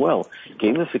quote as well,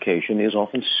 gamification is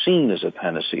often seen as a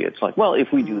panacea. It's like, well,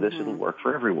 if we do this, it'll work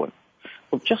for everyone.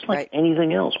 Well, just like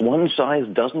anything else, one size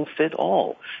doesn't fit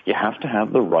all. You have to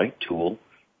have the right tool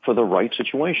for the right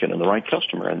situation and the right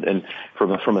customer. And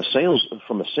from a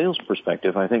sales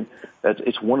perspective, I think that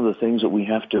it's one of the things that we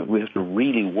have to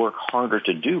really work harder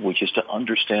to do, which is to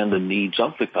understand the needs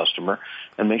of the customer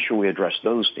and make sure we address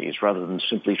those needs rather than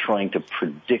simply trying to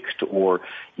predict or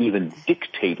even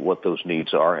dictate what those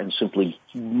needs are and simply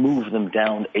move them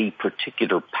down a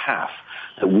particular path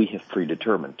that we have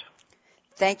predetermined.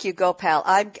 Thank you, Gopal.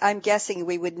 I'm guessing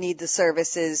we would need the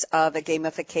services of a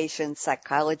gamification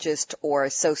psychologist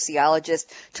or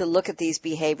sociologist to look at these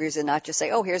behaviors and not just say,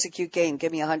 oh, here's a cute game.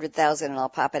 Give me 100,000 and I'll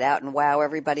pop it out and wow,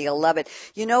 everybody will love it.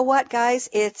 You know what, guys?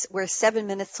 We're 7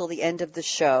 minutes till the end of the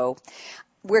show.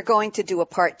 We're going to do a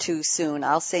part 2 soon.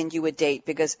 I'll send you a date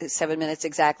because it's 7 minutes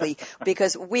exactly,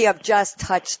 because we have just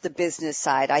touched the business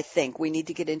side. I think we need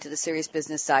to get into the serious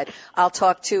business side. We'll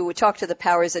talk to the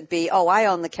powers that be. Oh, I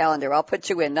own the calendar. I'll put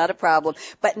you in. Not a problem.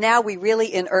 But now we really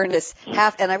in earnest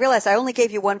have, and I realize I only gave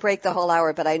you one break the whole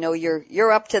hour, but I know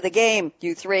you're up to the game,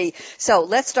 you three. So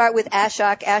let's start with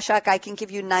Ashok. Ashok, I can give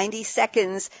you 90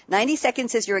 seconds. 90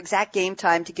 seconds is your exact game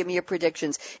time to give me your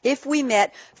predictions. If we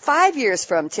met 5 years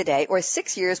from today or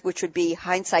 6 years, which would be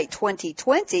hindsight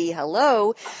 2020.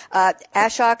 Hello.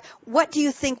 Ashok, what do you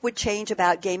think would change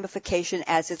about gamification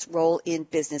as its role in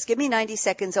business? Give me 90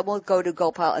 seconds and we'll go to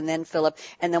Gopal and then Philipp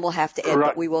and then we'll have to end,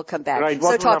 but we will come back. Right.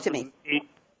 So talk to me.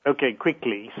 Okay,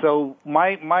 quickly. So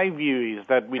my view is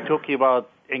that we're talking about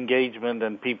engagement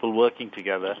and people working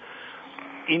together.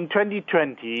 In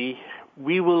 2020,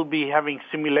 we will be having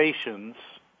simulations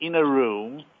in a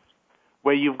room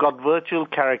where you've got virtual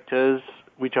characters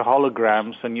which are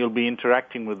holograms, and you'll be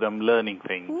interacting with them, learning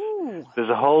things. Ooh. There's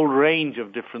a whole range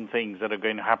of different things that are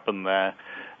going to happen there.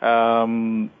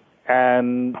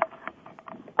 And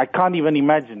I can't even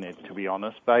imagine it, to be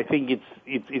honest, but I think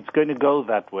it's going to go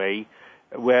that way,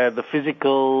 where the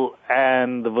physical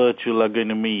and the virtual are going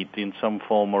to meet in some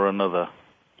form or another.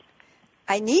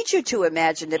 I need you to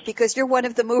imagine it because you're one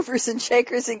of the movers and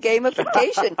shakers in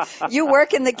gamification. You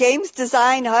work in the Games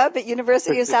Design Hub at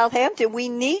University of Southampton. We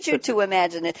need you to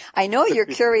imagine it. I know you're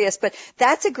curious, but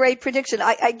that's a great prediction.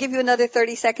 I give you another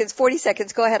 30 seconds, 40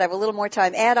 seconds. Go ahead. I have a little more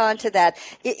time. Add on to that.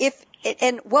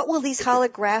 And what will these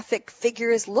holographic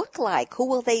figures look like? Who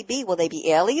will they be? Will they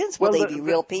be aliens? Will they be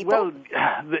real people? Well,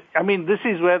 this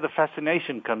is where the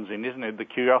fascination comes in, isn't it? The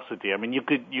curiosity. I mean, you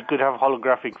could have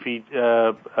holographic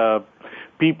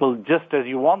people just as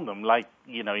you want them, like,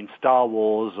 in Star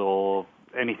Wars or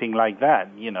anything like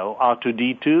that.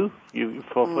 R2-D2,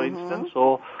 for instance,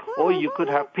 or you could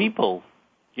have people,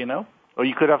 or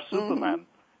you could have Superman.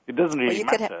 It doesn't really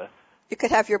matter. You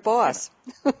could have your boss.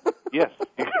 Yes.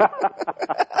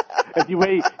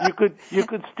 Anyway, you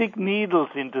could stick needles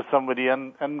into somebody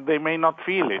and they may not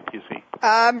feel it, you see.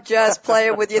 I'm just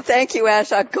playing with you. Thank you,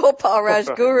 Ashok. Gopal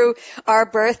RajGuru, our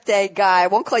birthday guy. I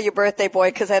won't call you birthday boy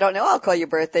because I don't know. I'll call you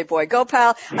birthday boy.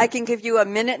 Gopal, I can give you a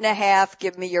minute and a half.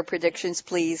 Give me your predictions,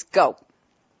 please. Go.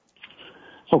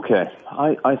 Okay.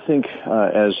 I think,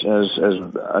 as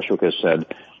Ashok has said,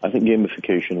 I think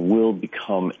gamification will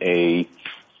become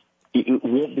it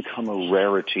won't become a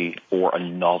rarity or a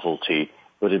novelty,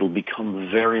 but it'll become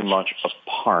very much a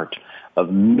part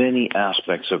of many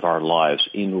aspects of our lives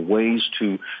in ways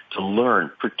to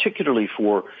learn, particularly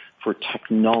for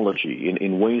technology,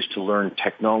 in ways to learn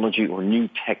technology or new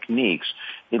techniques.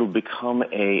 It'll become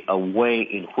a way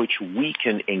in which we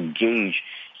can engage,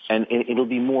 and it'll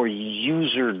be more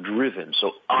user-driven.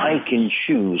 So I can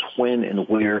choose when and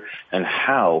where and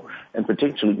how, and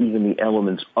particularly even the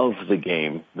elements of the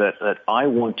game that I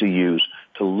want to use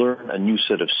to learn a new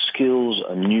set of skills,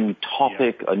 a new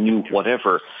topic, a new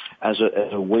whatever, as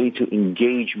a way to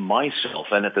engage myself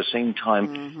and at the same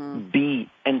time be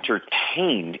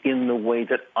entertained in the way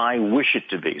that I wish it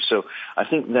to be. So I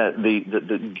think that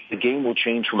the game will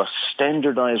change from a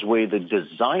standardized way the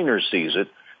designer sees it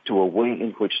to a way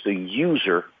in which the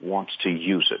user wants to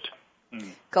use it.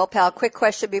 Gopal, quick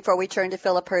question before we turn to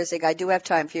Philipp Herzig. I do have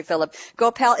time for you, Philipp.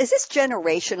 Gopal, is this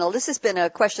generational? This has been a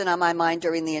question on my mind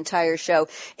during the entire show.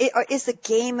 Is the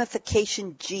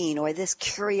gamification gene or this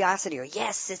curiosity or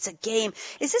yes, it's a game,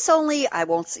 is this only, I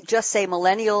won't just say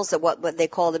millennials or what they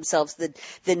call themselves,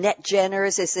 the net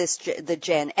Genners? Is this the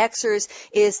Gen Xers?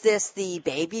 Is this the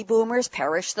baby boomers?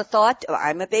 Perish the thought.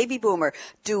 I'm a baby boomer.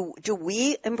 Do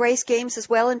we embrace games as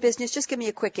well in business? Just give me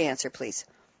a quick answer, please.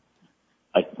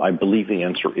 I believe the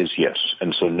answer is yes.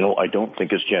 And so, no, I don't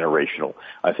think it's generational.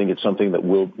 I think it's something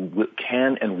that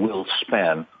can and will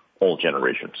span all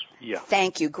generations. Yeah.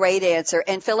 Thank you. Great answer.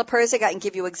 And Philipp Herzig, I can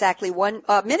give you exactly 1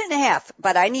 minute and a half,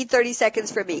 but I need 30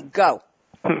 seconds for me. Go.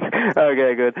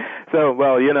 Okay, good. So,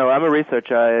 well, I'm a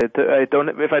researcher.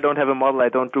 If I don't have a model, I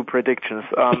don't do predictions.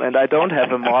 And I don't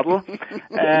have a model.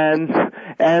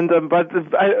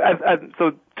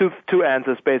 So two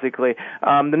answers basically.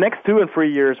 The next 2 and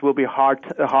 3 years will be a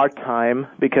hard time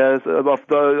because of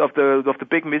the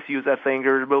big misuse. I think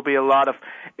there will be a lot of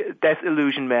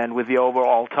disillusionment with the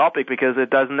overall topic because it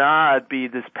does not be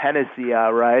this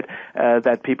panacea, right?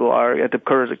 That people are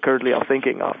currently are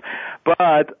thinking of.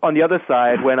 But on the other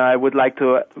side, when I would like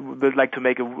to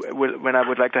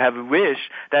have a wish,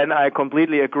 then I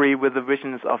completely agree with the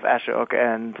visions of Ashok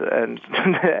and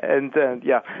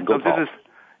yeah. So this is.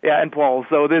 Yeah, and Paul.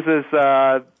 So this is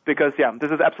because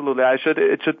this is absolutely.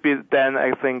 It should be then.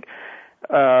 I think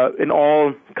in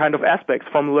all kind of aspects,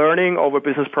 from learning over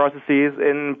business processes,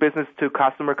 in business to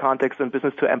customer context, and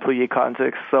business to employee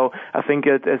context. So I think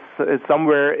it's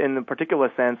somewhere in a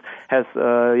particular sense has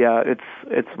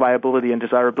its viability and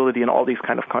desirability in all these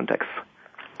kind of contexts.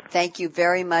 Thank you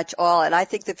very much, all. And I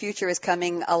think the future is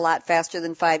coming a lot faster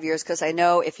than 5 years because I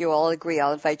know if you all agree,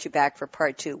 I'll invite you back for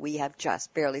part 2. We have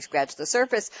just barely scratched the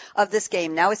surface of this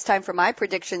game. Now it's time for my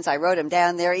predictions. I wrote them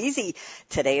down there easy.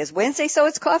 Today is Wednesday, so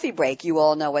it's coffee break. You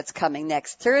all know what's coming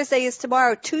next. Thursday is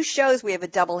tomorrow. 2 shows. We have a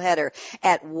doubleheader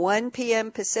at 1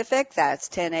 p.m. Pacific. That's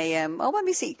 10 a.m. Oh, let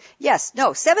me see.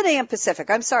 7 a.m. Pacific.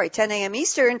 I'm sorry, 10 a.m.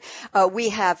 Eastern. We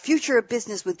have Future of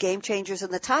Business with Game Changers,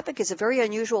 and the topic is a very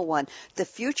unusual one. The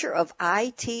future of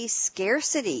IT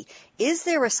scarcity. Is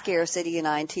there a scarcity in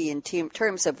IT in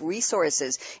terms of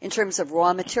resources, in terms of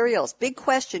raw materials? Big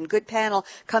question, good panel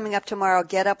coming up tomorrow.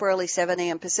 Get up early, 7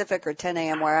 a.m. Pacific or 10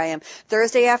 a.m. where I am.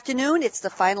 Thursday afternoon, it's the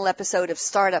final episode of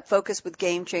Startup Focus with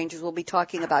Game Changers. We'll be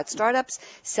talking about startups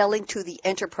selling to the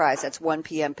enterprise. That's 1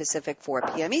 p.m. Pacific, 4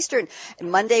 p.m. Eastern.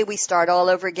 And Monday, we start all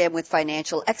over again with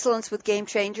Financial Excellence with Game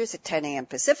Changers at 10 a.m.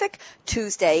 Pacific.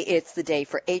 Tuesday, it's the day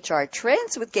for HR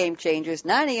Trends with Game Changers,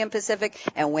 9 a.m. Pacific.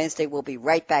 And Wednesday, we'll be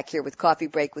right back here with Coffee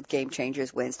Break with Game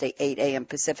Changers, Wednesday, 8 a.m.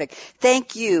 Pacific.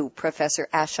 Thank you, Professor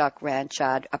Ashok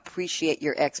Ranchhod. Appreciate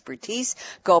your expertise.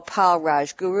 Gopal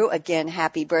RajGuru, again,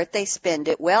 happy birthday. Spend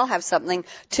it well. Have something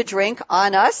to drink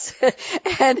on us.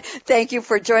 And thank you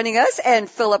for joining us. And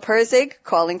Philipp Herzig,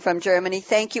 calling from Germany.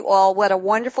 Thank you all. What a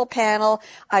wonderful panel.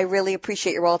 I really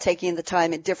appreciate you all taking the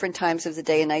time at different times of the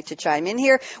day and night to chime in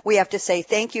here. We have to say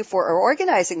thank you for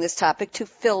organizing this topic to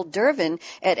Phil Dervin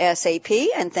at SAP.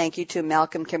 And thank you to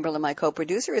Malcolm Kimberlin, my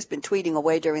co-producer, has been tweeting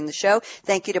away during the show.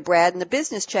 Thank you to Brad and the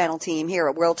Business Channel team here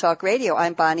at World Talk Radio.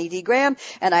 I'm Bonnie D. Graham,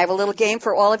 and I have a little game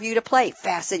for all of you to play.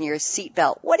 Fasten your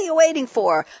seatbelt. What are you waiting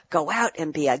for? Go out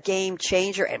and be a game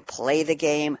changer and play the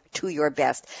game to your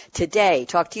best today.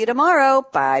 Talk to you tomorrow.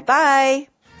 Bye-bye.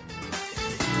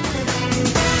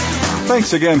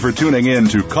 Thanks again for tuning in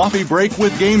to Coffee Break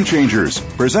with Game Changers,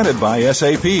 presented by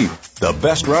SAP. The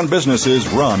best-run businesses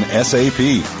run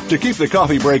SAP. To keep the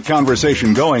Coffee Break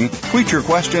conversation going, tweet your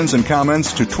questions and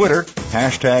comments to Twitter,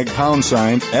 #SAPRADIO.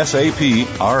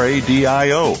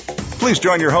 Please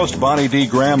join your host, Bonnie D.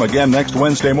 Graham, again next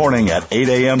Wednesday morning at 8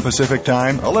 a.m. Pacific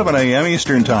Time, 11 a.m.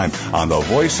 Eastern Time on the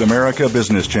Voice America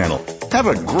Business Channel. Have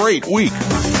a great week.